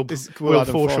question is, will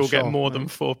Forshaw get more than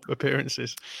 4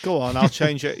 appearances? Go on, I'll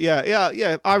change it.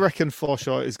 Yeah. I reckon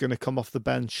Forshaw is going to come off the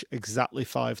bench exactly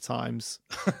 5 times.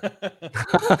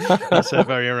 That's a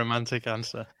very romantic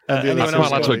answer. I'd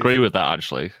quite like to agree with that,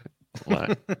 actually.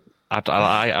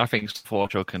 I think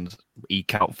Forshaw can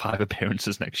eke out 5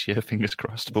 appearances next year, fingers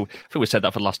crossed. But I think we said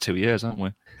that for the last 2 years, haven't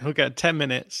we? He'll get 10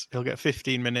 minutes, he'll get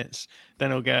 15 minutes,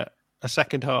 then he'll get a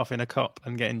second half in a cup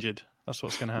and get injured. That's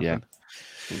what's going to happen.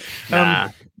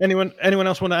 Yeah. Anyone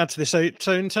else want to add to this?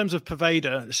 So in terms of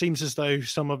Poveda, it seems as though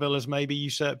Somerville has maybe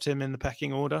usurped him in the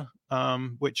pecking order,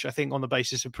 which I think on the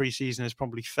basis of pre-season is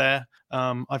probably fair.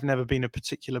 I've never been a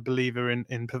particular believer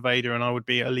in Poveda, and I would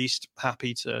be at least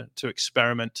happy to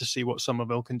experiment to see what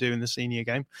Somerville can do in the senior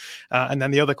game. And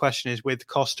then the other question is with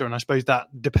Costa, and I suppose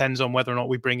that depends on whether or not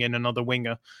we bring in another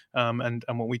winger and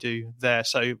what we do there.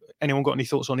 So anyone got any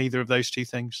thoughts on either of those two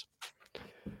things?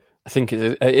 I think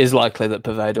it is likely that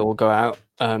Poveda will go out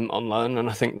on loan, and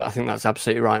I think that's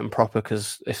absolutely right and proper,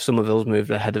 because if Somerville's moved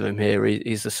ahead of him here,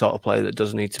 he's the sort of player that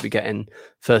does need to be getting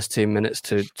first team minutes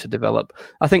to develop.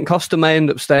 I think Costa may end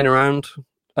up staying around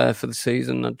for the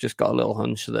season. I've just got a little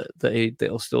hunch that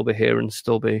he'll still be here and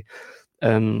still be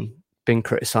being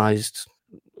criticised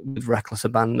with reckless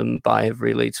abandon by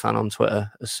every Leeds fan on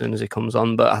Twitter as soon as he comes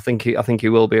on. But I think he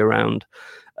will be around.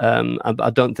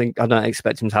 I don't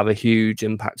expect him to have a huge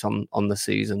impact on the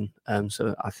season.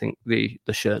 So I think the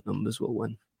shirt numbers will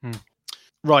win.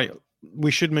 Right.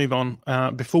 We should move on.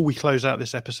 Before we close out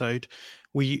this episode,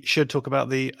 we should talk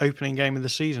about the opening game of the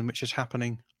season, which is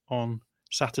happening on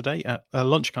Saturday at a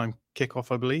lunchtime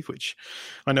kickoff, I believe, which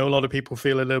I know a lot of people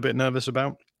feel a little bit nervous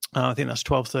about. I think that's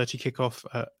 12:30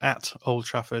 kickoff at Old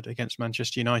Trafford against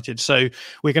Manchester United. So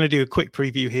we're going to do a quick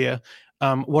preview here.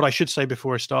 What I should say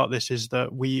before I start this is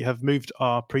that we have moved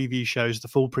our preview shows, the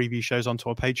full preview shows, onto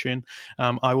our Patreon.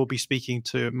 I will be speaking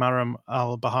to Maram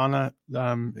Al-Bahana,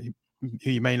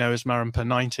 who you may know as Maram Per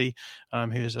 90,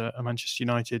 who is a Manchester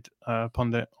United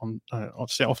pundit,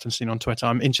 often seen on Twitter.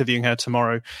 I'm interviewing her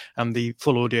tomorrow, and the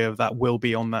full audio of that will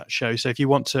be on that show. So if you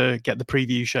want to get the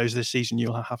preview shows this season,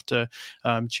 you'll have to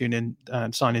tune in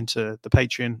and sign into the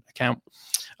Patreon account.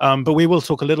 But we will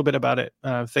talk a little bit about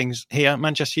things here.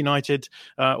 Manchester United,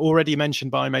 already mentioned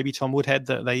by maybe Tom Woodhead,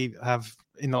 that they have,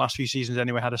 in the last few seasons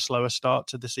anyway, had a slower start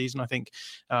to the season. I think,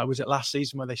 was it last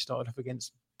season where they started off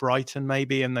against Brighton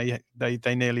maybe, and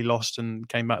they nearly lost and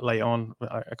came back late on.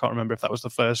 I can't remember if that was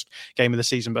the first game of the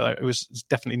season, but it was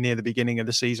definitely near the beginning of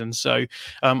the season. So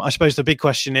I suppose the big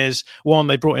question is, one,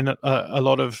 they brought in a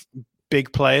lot of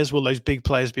big players. Will those big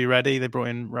players be ready? They brought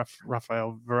in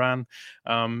Rafael Varane.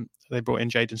 They brought in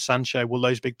Jadon Sancho. Will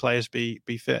those big players be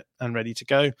fit and ready to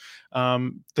go?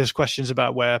 There's questions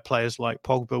about where players like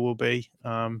Pogba will be.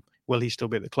 Will he still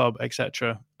be at the club,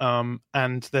 etc.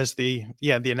 And there's the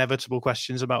inevitable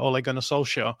questions about Ole Gunnar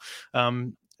Solskjaer.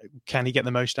 Can he get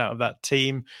the most out of that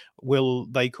team? Will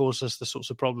they cause us the sorts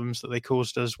of problems that they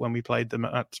caused us when we played them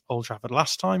at Old Trafford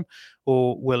last time?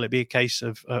 Or will it be a case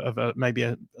of maybe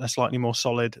a slightly more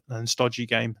solid and stodgy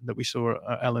game that we saw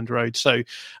at Elland Road? So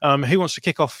who wants to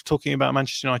kick off talking about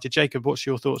Manchester United? Jacob, what's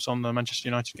your thoughts on the Manchester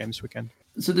United game this weekend?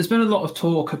 So there's been a lot of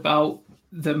talk about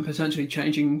them potentially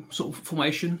changing sort of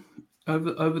formation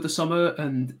over the summer,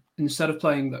 and instead of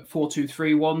playing that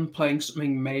 4-2-3-1, playing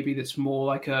something maybe that's more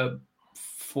like a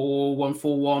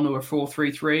 4-1-4-1 or a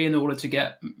 4-3-3 in order to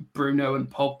get Bruno and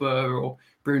Pogba or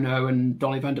Bruno and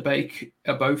Donny van de Beek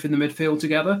are both in the midfield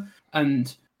together.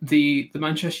 And the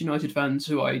Manchester United fans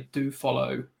who I do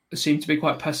follow seem to be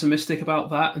quite pessimistic about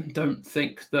that and don't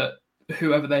think that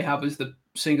whoever they have as the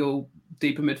single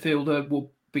deeper midfielder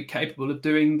will be capable of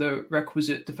doing the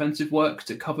requisite defensive work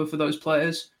to cover for those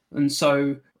players. And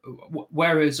so,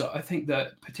 whereas I think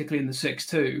that particularly in the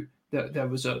 6-2, that there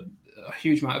was a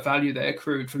huge amount of value they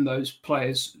accrued from those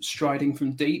players striding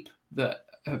from deep, that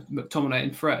McTominay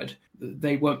and Fred,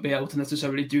 they won't be able to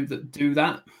necessarily do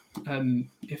that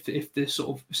if this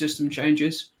sort of system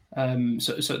changes.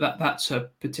 So that's a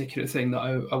particular thing that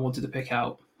I wanted to pick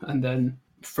out. And then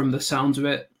from the sounds of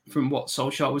it, from what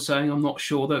Solskjaer was saying, I'm not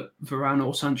sure that Varane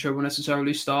or Sancho will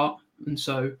necessarily start. And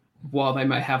so while they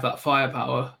may have that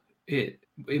firepower, it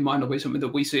might not be something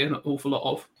that we see an awful lot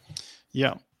of.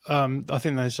 Yeah. I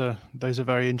think those are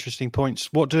very interesting points.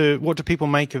 What do people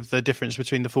make of the difference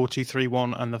between the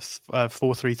 4-2-3-1 and the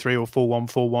 4-3-3 or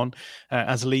 4-1-4-1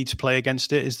 as Leeds play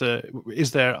against it?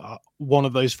 Is there one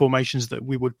of those formations that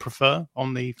we would prefer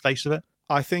on the face of it?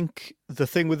 I think the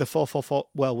thing with the 4-4-4,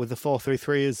 well, with the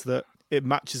 4-3-3 is that it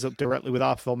matches up directly with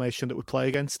our formation that we play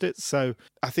against it. So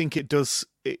I think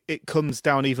it comes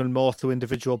down even more to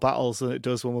individual battles than it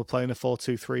does when we're playing a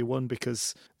 4-2-3-1,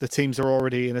 because the teams are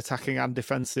already in attacking and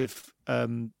defensive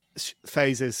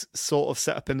phases sort of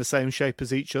set up in the same shape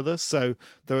as each other. So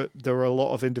there are a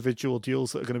lot of individual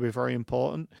duels that are going to be very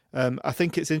important. I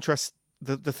think it's interesting.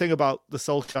 The thing about the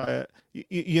Solskjaer,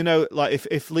 like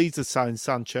if Leeds had signed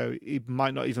Sancho, he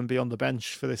might not even be on the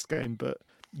bench for this game, but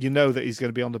you know that he's going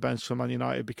to be on the bench for Man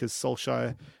United because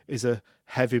Solskjaer is a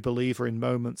heavy believer in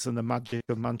moments and the magic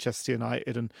of Manchester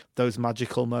United and those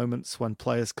magical moments when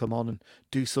players come on and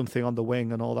do something on the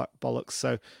wing and all that bollocks.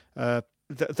 So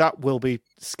that will be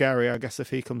scary, I guess, if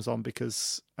he comes on,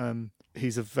 because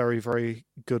he's a very, very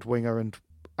good winger, and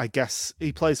I guess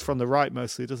he plays from the right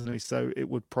mostly, doesn't he? So it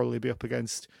would probably be up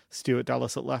against Stuart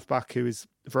Dallas at left back, who is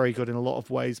very good in a lot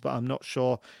of ways, but I'm not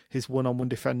sure his one-on-one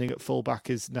defending at full back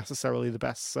is necessarily the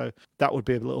best. So that would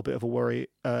be a little bit of a worry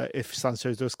if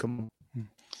Sancho does come.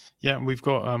 Yeah, we've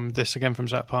got this again from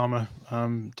Zach Palmer,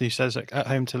 who says at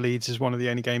home to Leeds is one of the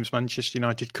only games Manchester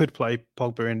United could play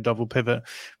Pogba in double pivot.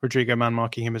 Rodrigo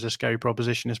man-marking him is a scary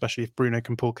proposition, especially if Bruno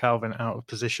can pull Calvin out of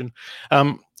position.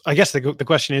 I guess the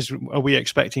question is, are we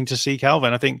expecting to see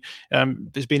Calvin? I think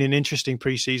there's been an interesting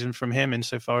pre-season from him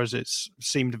insofar as it's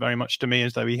seemed very much to me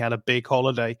as though he had a big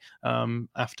holiday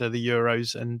after the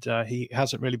Euros, and he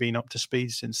hasn't really been up to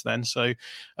speed since then. So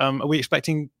are we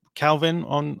expecting Calvin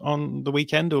on the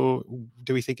weekend, or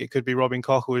do we think it could be Robin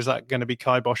Koch, or is that going to be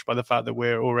kiboshed by the fact that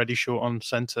we're already short on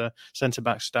centre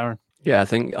backs, Darren? Yeah, I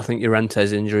think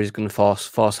Llorente's injury is going to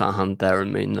force our hand there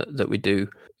and mean that we do,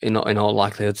 in all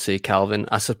likelihood, see Calvin.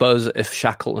 I suppose if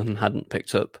Shackleton hadn't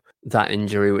picked up that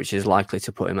injury, which is likely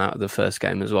to put him out of the first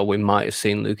game as well, we might have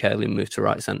seen Luke Ayling move to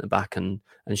right centre back and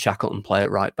Shackleton play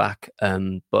at right back.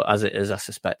 But as it is, I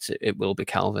suspect it will be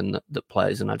Calvin that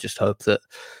plays, and I just hope that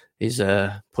he's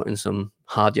putting some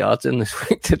hard yards in this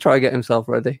week to try and get himself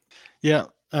ready. Yeah.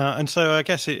 And so I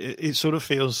guess it sort of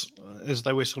feels as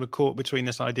though we're sort of caught between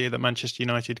this idea that Manchester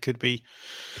United could be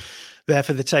there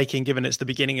for the taking, given it's the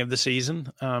beginning of the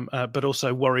season, but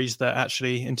also worries that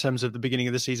actually, in terms of the beginning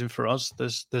of the season for us,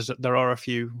 there are a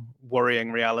few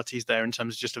worrying realities there in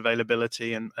terms of just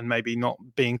availability and maybe not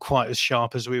being quite as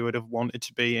sharp as we would have wanted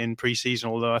to be in pre-season.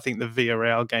 Although I think the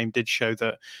Villarreal game did show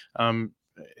that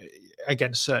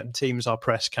against certain teams, our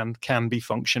press can be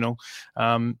functional.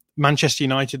 Manchester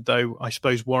United, though, I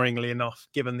suppose worryingly enough,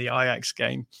 given the Ajax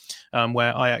game,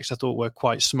 where Ajax I thought were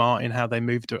quite smart in how they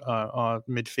moved our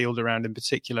midfield around in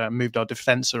particular, and moved our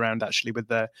defence around actually with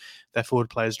their forward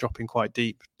players dropping quite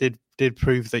deep, did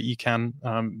prove that you can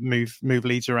move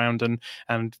Leeds around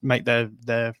and make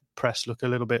their press look a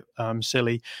little bit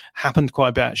silly. Happened quite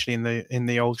a bit actually in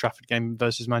the Old Trafford game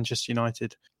versus Manchester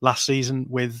United last season,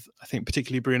 with I think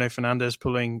particularly Bruno Fernandes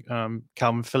pulling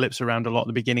Calvin Phillips around a lot at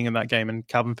the beginning of that game, and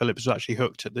Calvin Phillips was actually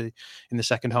hooked in the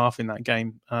second half in that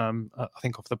game. I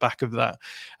think off the back of that.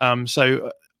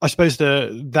 So I suppose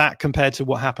that compared to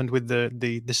what happened with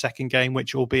the second game,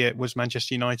 which albeit was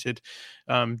Manchester United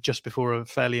just before a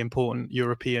fairly important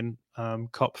European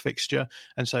Cup fixture,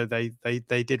 and so they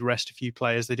did rest a few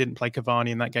players. They didn't play Cavani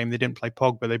in that game. They didn't play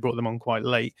Pogba. They brought them on quite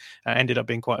late. Ended up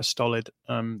being quite a solid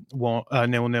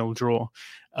 0-0 draw.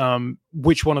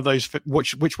 Which one of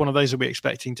those are we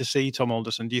expecting to see, Tom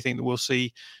Alderson? Do you think that we'll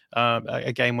see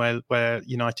a game where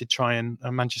United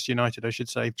Manchester United, I should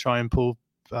say, try and pull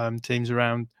teams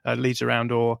around, Leeds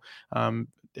around, or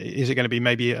is it going to be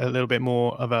maybe a little bit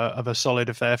more of a solid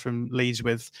affair from Leeds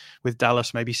with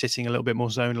Dallas maybe sitting a little bit more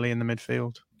zonally in the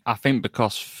midfield? I think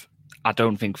because I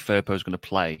don't think Firpo is going to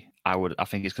play, I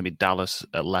think it's going to be Dallas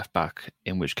at left back,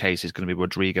 in which case it's going to be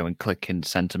Rodrigo and Klich in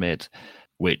centre mid,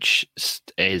 which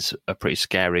is a pretty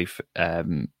scary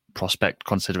prospect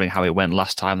considering how it went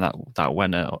last time that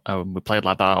when we played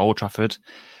like that at Old Trafford.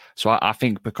 So I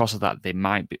think because of that, they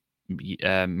might be.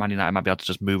 Man United might be able to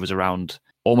just move us around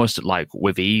almost like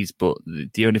with ease, but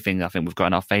the only thing I think we've got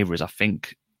in our favour is I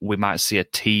think we might see a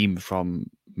team from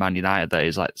Man United that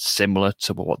is like similar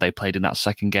to what they played in that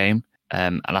second game,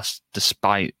 and that's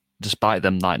despite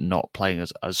them like not playing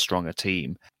as strong a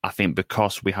team. I think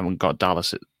because we haven't got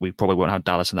Dallas, we probably won't have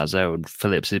Dallas in that zone.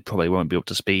 Phillips probably won't be up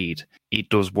to speed. It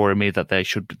does worry me that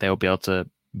they'll be able to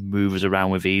move us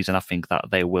around with ease, and I think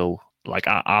that they will. Like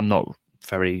I'm not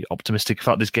very optimistic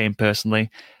about this game personally,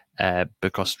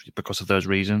 because of those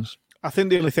reasons. I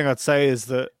think the only thing I'd say is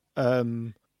that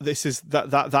this is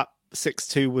that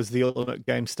 6-2 was the ultimate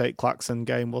game state Klaxon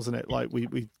game, wasn't it? Like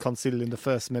we conceded in the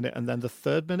first minute and then the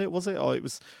third minute, was it? Or it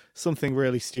was something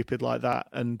really stupid like that.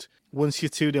 And once you're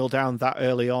 2-0 down that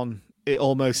early on,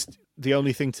 the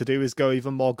only thing to do is go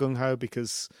even more gung-ho,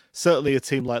 because certainly a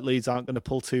team like Leeds aren't going to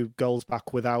pull 2 goals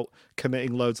back without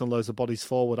committing loads and loads of bodies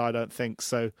forward, I don't think.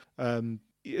 So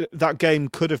that game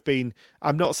could have been...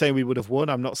 I'm not saying we would have won.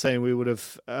 I'm not saying we would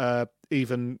have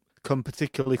even come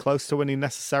particularly close to winning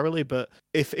necessarily. But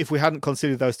if we hadn't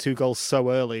conceded those 2 goals so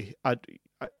early, I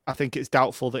think it's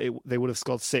doubtful that they would have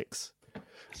scored 6. I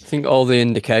think all the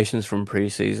indications from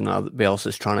pre-season are that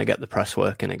Bielsa's trying to get the press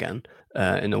working again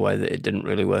in a way that it didn't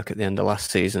really work at the end of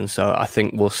last season. So I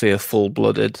think we'll see a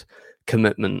full-blooded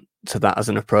commitment to that as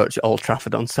an approach at Old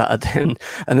Trafford on Saturday.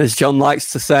 And as John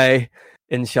likes to say,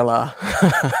 inshallah.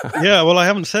 Yeah, well, I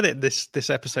haven't said it this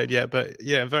episode yet, but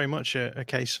yeah, very much a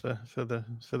case for the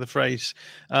phrase.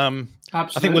 Absolutely.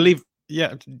 I think we'll leave.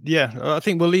 Yeah. I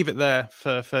think we'll leave it there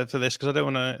for this, because I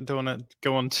don't want to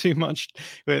go on too much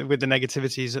with the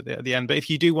negativities at the end. But if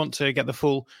you do want to get the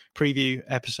full preview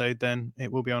episode, then it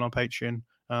will be on our Patreon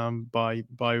by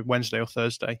Wednesday or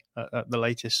Thursday at the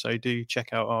latest. So do check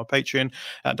out our Patreon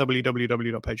at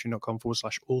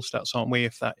www.patreon.com/allstatsaren'twe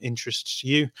if that interests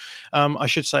you. I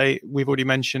should say we've already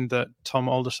mentioned that Tom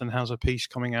Alderson has a piece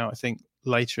coming out, I think,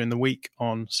 later in the week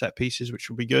on set pieces, which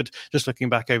will be good. Just looking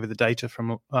back over the data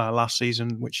from last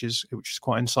season, which is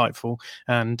quite insightful,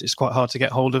 and it's quite hard to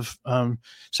get hold of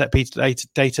set piece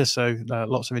data. So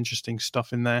lots of interesting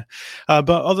stuff in there. But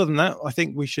other than that, I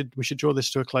think we should draw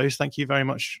this to a close. Thank you very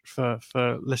much for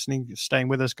listening, staying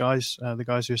with us, guys. The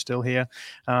guys who are still here,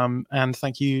 and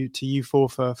thank you to you four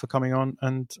for coming on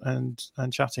and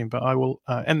chatting. But I will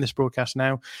end this broadcast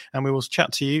now, and we will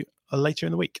chat to you later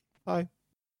in the week. Bye.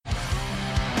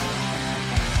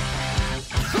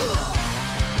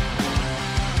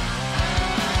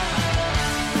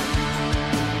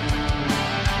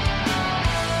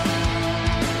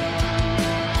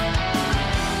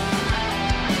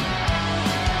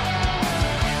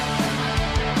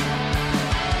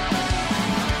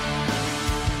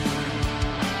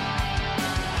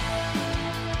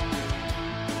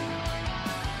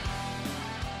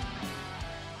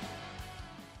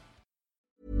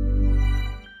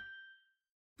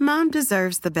 Mom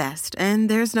deserves the best, and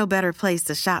there's no better place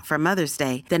to shop for Mother's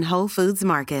Day than Whole Foods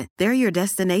Market. They're your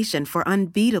destination for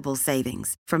unbeatable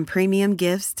savings, from premium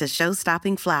gifts to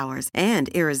show-stopping flowers and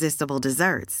irresistible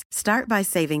desserts. Start by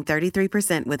saving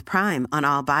 33% with Prime on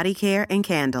all body care and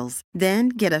candles. Then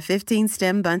get a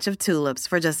 15-stem bunch of tulips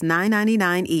for just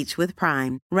 $9.99 each with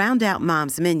Prime. Round out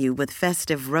Mom's menu with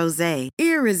festive rosé,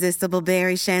 irresistible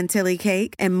berry chantilly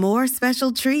cake, and more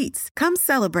special treats. Come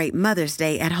celebrate Mother's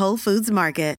Day at Whole Foods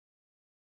Market.